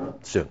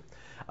 soon.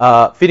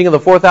 Feeding of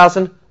the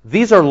 4,000,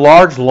 these are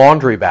large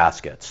laundry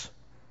baskets,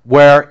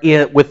 where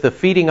with the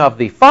feeding of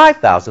the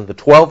 5,000, the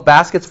 12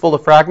 baskets full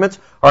of fragments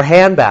are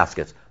hand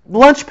baskets,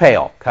 lunch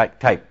pail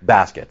type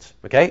baskets,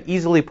 okay?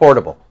 Easily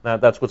portable.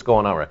 That's what's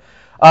going on,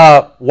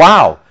 right?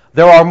 Wow,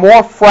 there are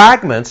more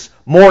fragments,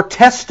 more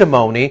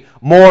testimony,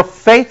 more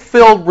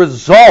faith-filled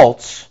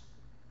results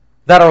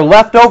that are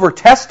left over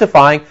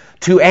testifying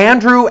to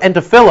Andrew and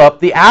to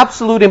Philip the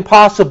absolute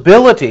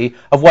impossibility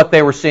of what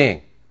they were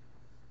seeing.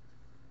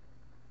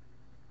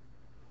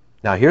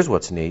 Now here's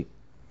what's neat.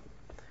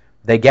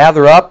 They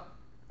gather up,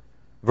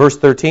 verse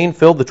 13,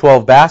 filled the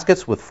 12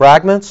 baskets with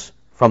fragments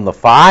from the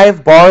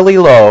 5 barley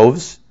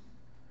loaves,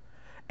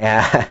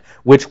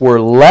 which were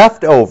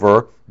left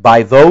over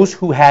by those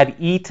who had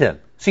eaten.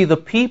 See, the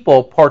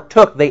people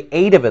partook. They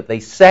ate of it. They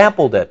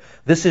sampled it.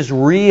 This is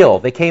real.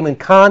 They came in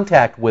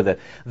contact with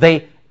it.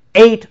 They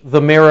ate the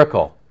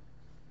miracle.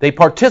 They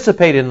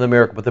participated in the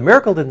miracle, but the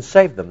miracle didn't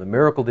save them. The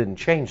miracle didn't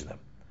change them.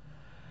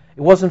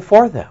 It wasn't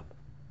for them.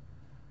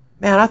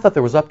 Man, I thought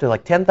there was up to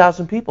like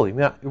 10,000 people.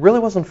 It really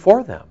wasn't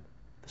for them.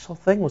 This whole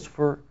thing was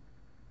for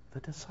the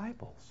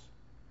disciples.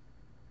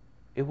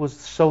 It was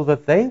so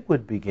that they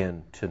would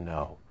begin to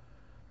know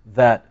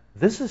that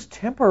this is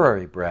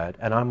temporary bread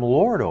and I'm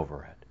Lord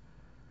over it.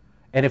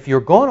 And if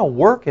you're going to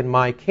work in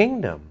my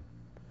kingdom,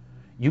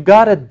 you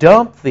got to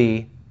dump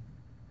the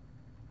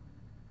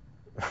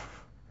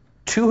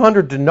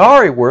 200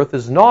 denarii worth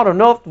is not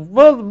enough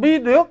for me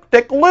to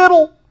take a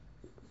little.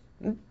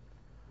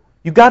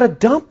 You got to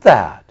dump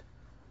that.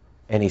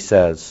 And he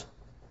says,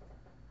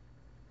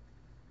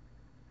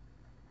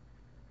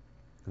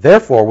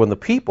 therefore, when the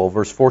people,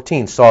 verse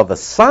 14, saw the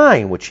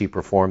sign which he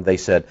performed, they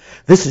said,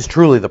 "This is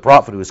truly the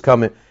prophet who has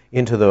come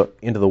into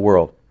the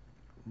world."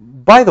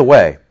 By the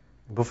way,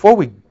 before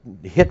we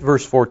hit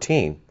verse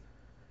 14,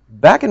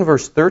 back in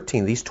verse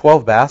 13, these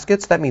 12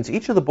 baskets, that means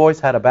each of the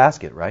boys had a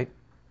basket, right?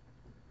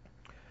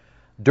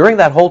 During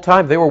that whole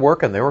time they were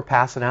working, they were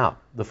passing out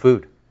the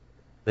food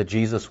that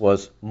Jesus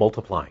was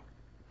multiplying.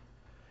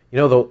 You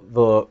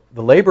know,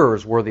 the laborer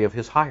is worthy of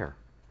his hire.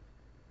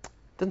 It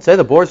didn't say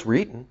the boys were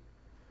eating.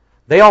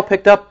 They all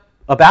picked up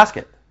a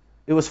basket.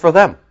 It was for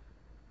them.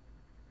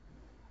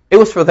 It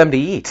was for them to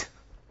eat.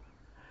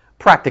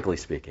 practically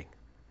speaking.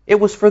 It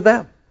was for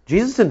them.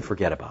 Jesus didn't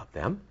forget about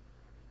them.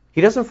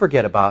 He doesn't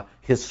forget about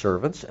his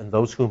servants and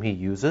those whom he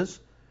uses,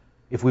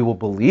 if we will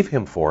believe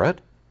him for it.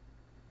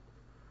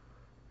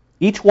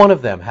 Each one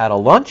of them had a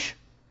lunch,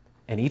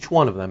 and each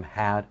one of them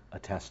had a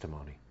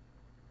testimony.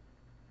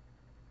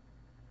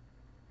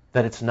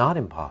 That it's not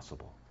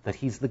impossible, that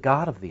he's the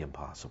God of the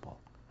impossible,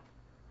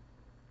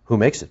 who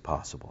makes it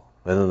possible.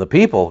 And then the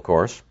people, of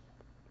course,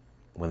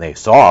 when they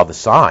saw the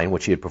sign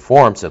which he had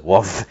performed, said,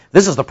 well,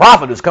 this is the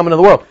prophet who's coming to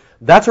the world.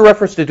 That's a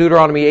reference to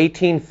Deuteronomy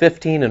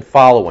 18:15 and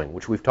following,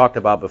 which we've talked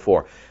about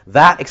before.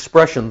 That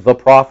expression, the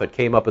prophet,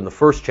 came up in the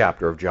first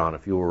chapter of John,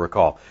 if you will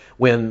recall,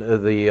 when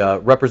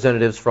the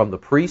representatives from the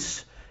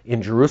priests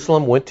in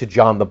Jerusalem went to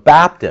John the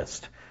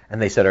Baptist,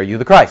 and they said, are you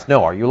the Christ?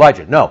 No. Are you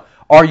Elijah? No.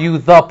 Are you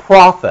the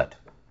prophet?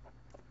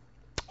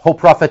 Ho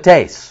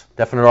prophetes,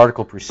 definite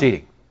article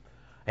preceding.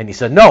 And he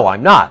said, no,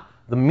 I'm not.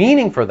 The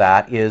meaning for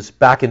that is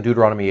back in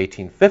Deuteronomy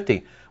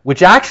 18:15,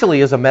 which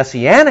actually is a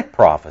messianic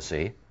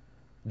prophecy,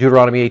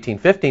 Deuteronomy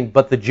 18:15,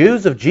 but the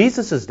Jews of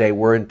Jesus' day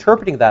were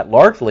interpreting that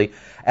largely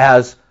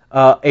as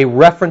a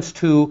reference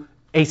to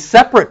a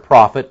separate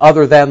prophet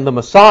other than the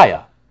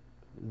Messiah.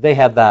 They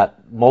had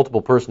that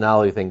multiple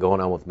personality thing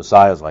going on with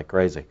messiahs like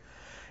crazy.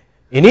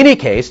 In any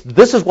case,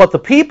 this is what the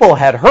people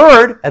had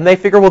heard, and they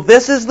figure, well,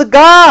 this is the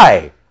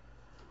guy.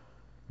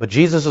 But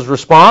Jesus'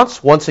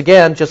 response, once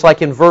again, just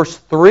like in verse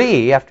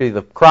 3, after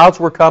the crowds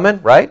were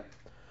coming, right?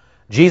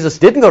 Jesus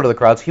didn't go to the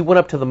crowds. He went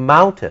up to the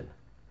mountain.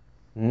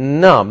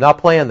 No, I'm not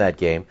playing that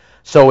game.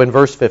 So in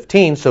verse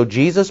 15, so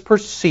Jesus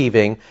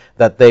perceiving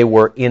that they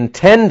were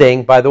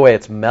intending, by the way,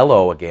 it's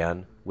mellow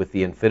again, with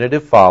the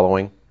infinitive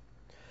following,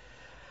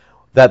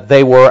 that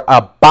they were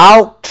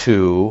about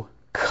to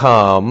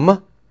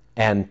come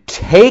and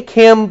take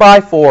him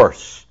by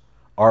force,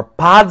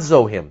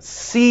 arpazo him,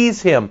 seize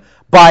him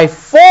by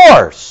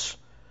force,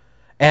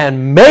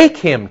 and make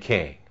him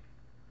king.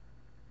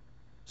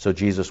 So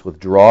Jesus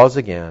withdraws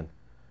again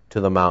to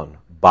the mountain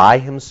by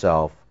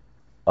himself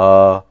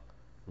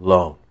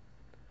alone.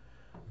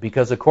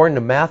 Because according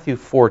to Matthew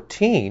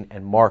 14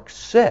 and Mark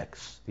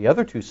 6, the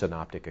other two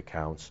synoptic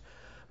accounts,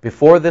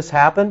 before this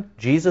happened,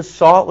 Jesus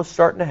saw it was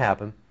starting to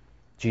happen.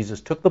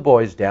 Jesus took the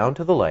boys down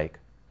to the lake,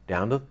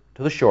 down to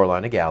the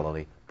shoreline of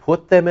Galilee,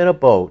 put them in a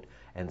boat,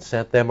 and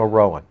sent them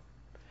a-rowing.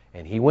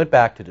 And he went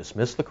back to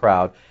dismiss the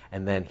crowd,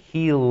 and then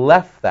he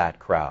left that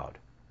crowd.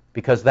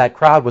 Because that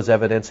crowd was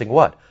evidencing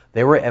what?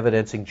 They were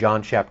evidencing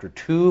John chapter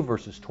 2,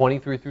 verses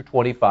 23 through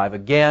 25.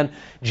 Again,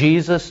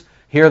 Jesus,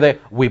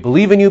 we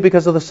believe in you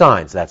because of the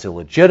signs. That's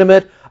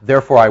illegitimate.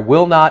 Therefore, I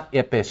will not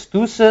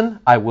epistusin,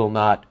 I will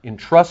not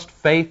entrust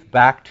faith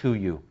back to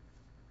you,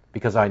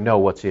 because I know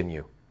what's in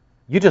you.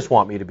 You just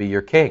want me to be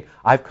your king.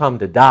 I've come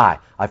to die.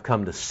 I've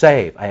come to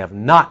save. I have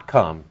not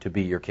come to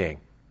be your king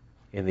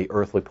in the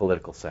earthly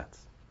political sense.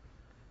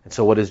 And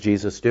so what does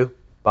Jesus do?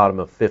 Bottom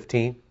of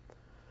 15.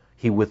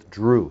 He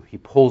withdrew. He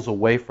pulls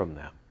away from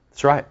them.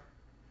 That's right.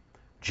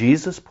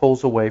 Jesus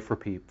pulls away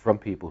from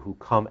people who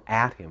come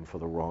at him for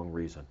the wrong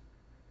reason.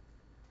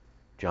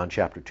 John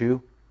chapter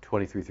 2,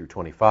 23 through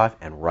 25,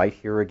 and right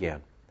here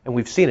again. And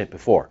we've seen it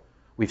before.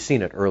 We've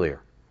seen it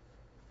earlier.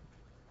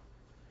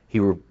 He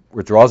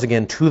withdraws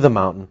again to the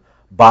mountain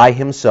by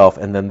himself,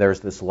 and then there's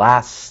this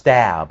last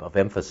stab of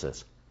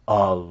emphasis.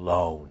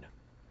 Alone.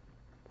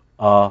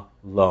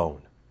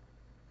 Alone.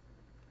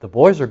 The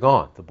boys are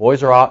gone. The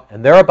boys are out,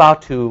 and they're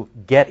about to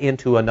get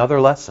into another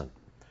lesson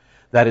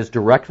that is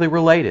directly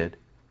related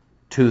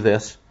to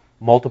this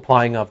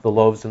multiplying of the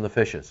loaves and the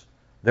fishes.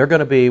 They're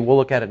going to be, we'll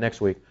look at it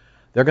next week,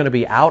 they're going to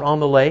be out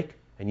on the lake,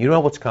 and you know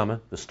what's coming.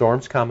 The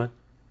storm's coming,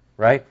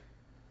 right?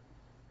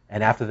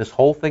 And after this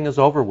whole thing is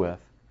over with,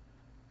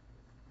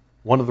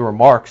 one of the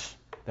remarks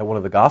that one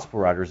of the gospel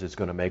writers is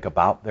going to make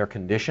about their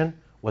condition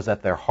was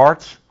that their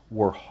hearts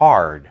were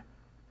hard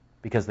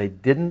because they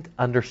didn't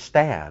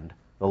understand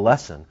the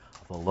lesson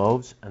of the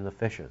loaves and the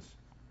fishes.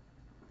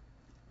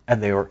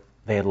 And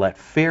they had let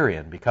fear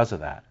in because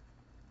of that.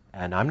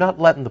 And I'm not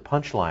letting the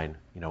punchline,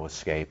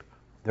 escape.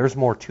 There's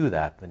more to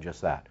that than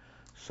just that.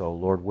 So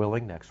Lord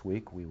willing, next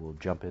week we will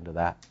jump into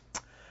that.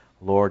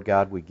 Lord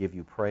God, we give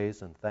you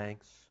praise and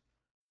thanks.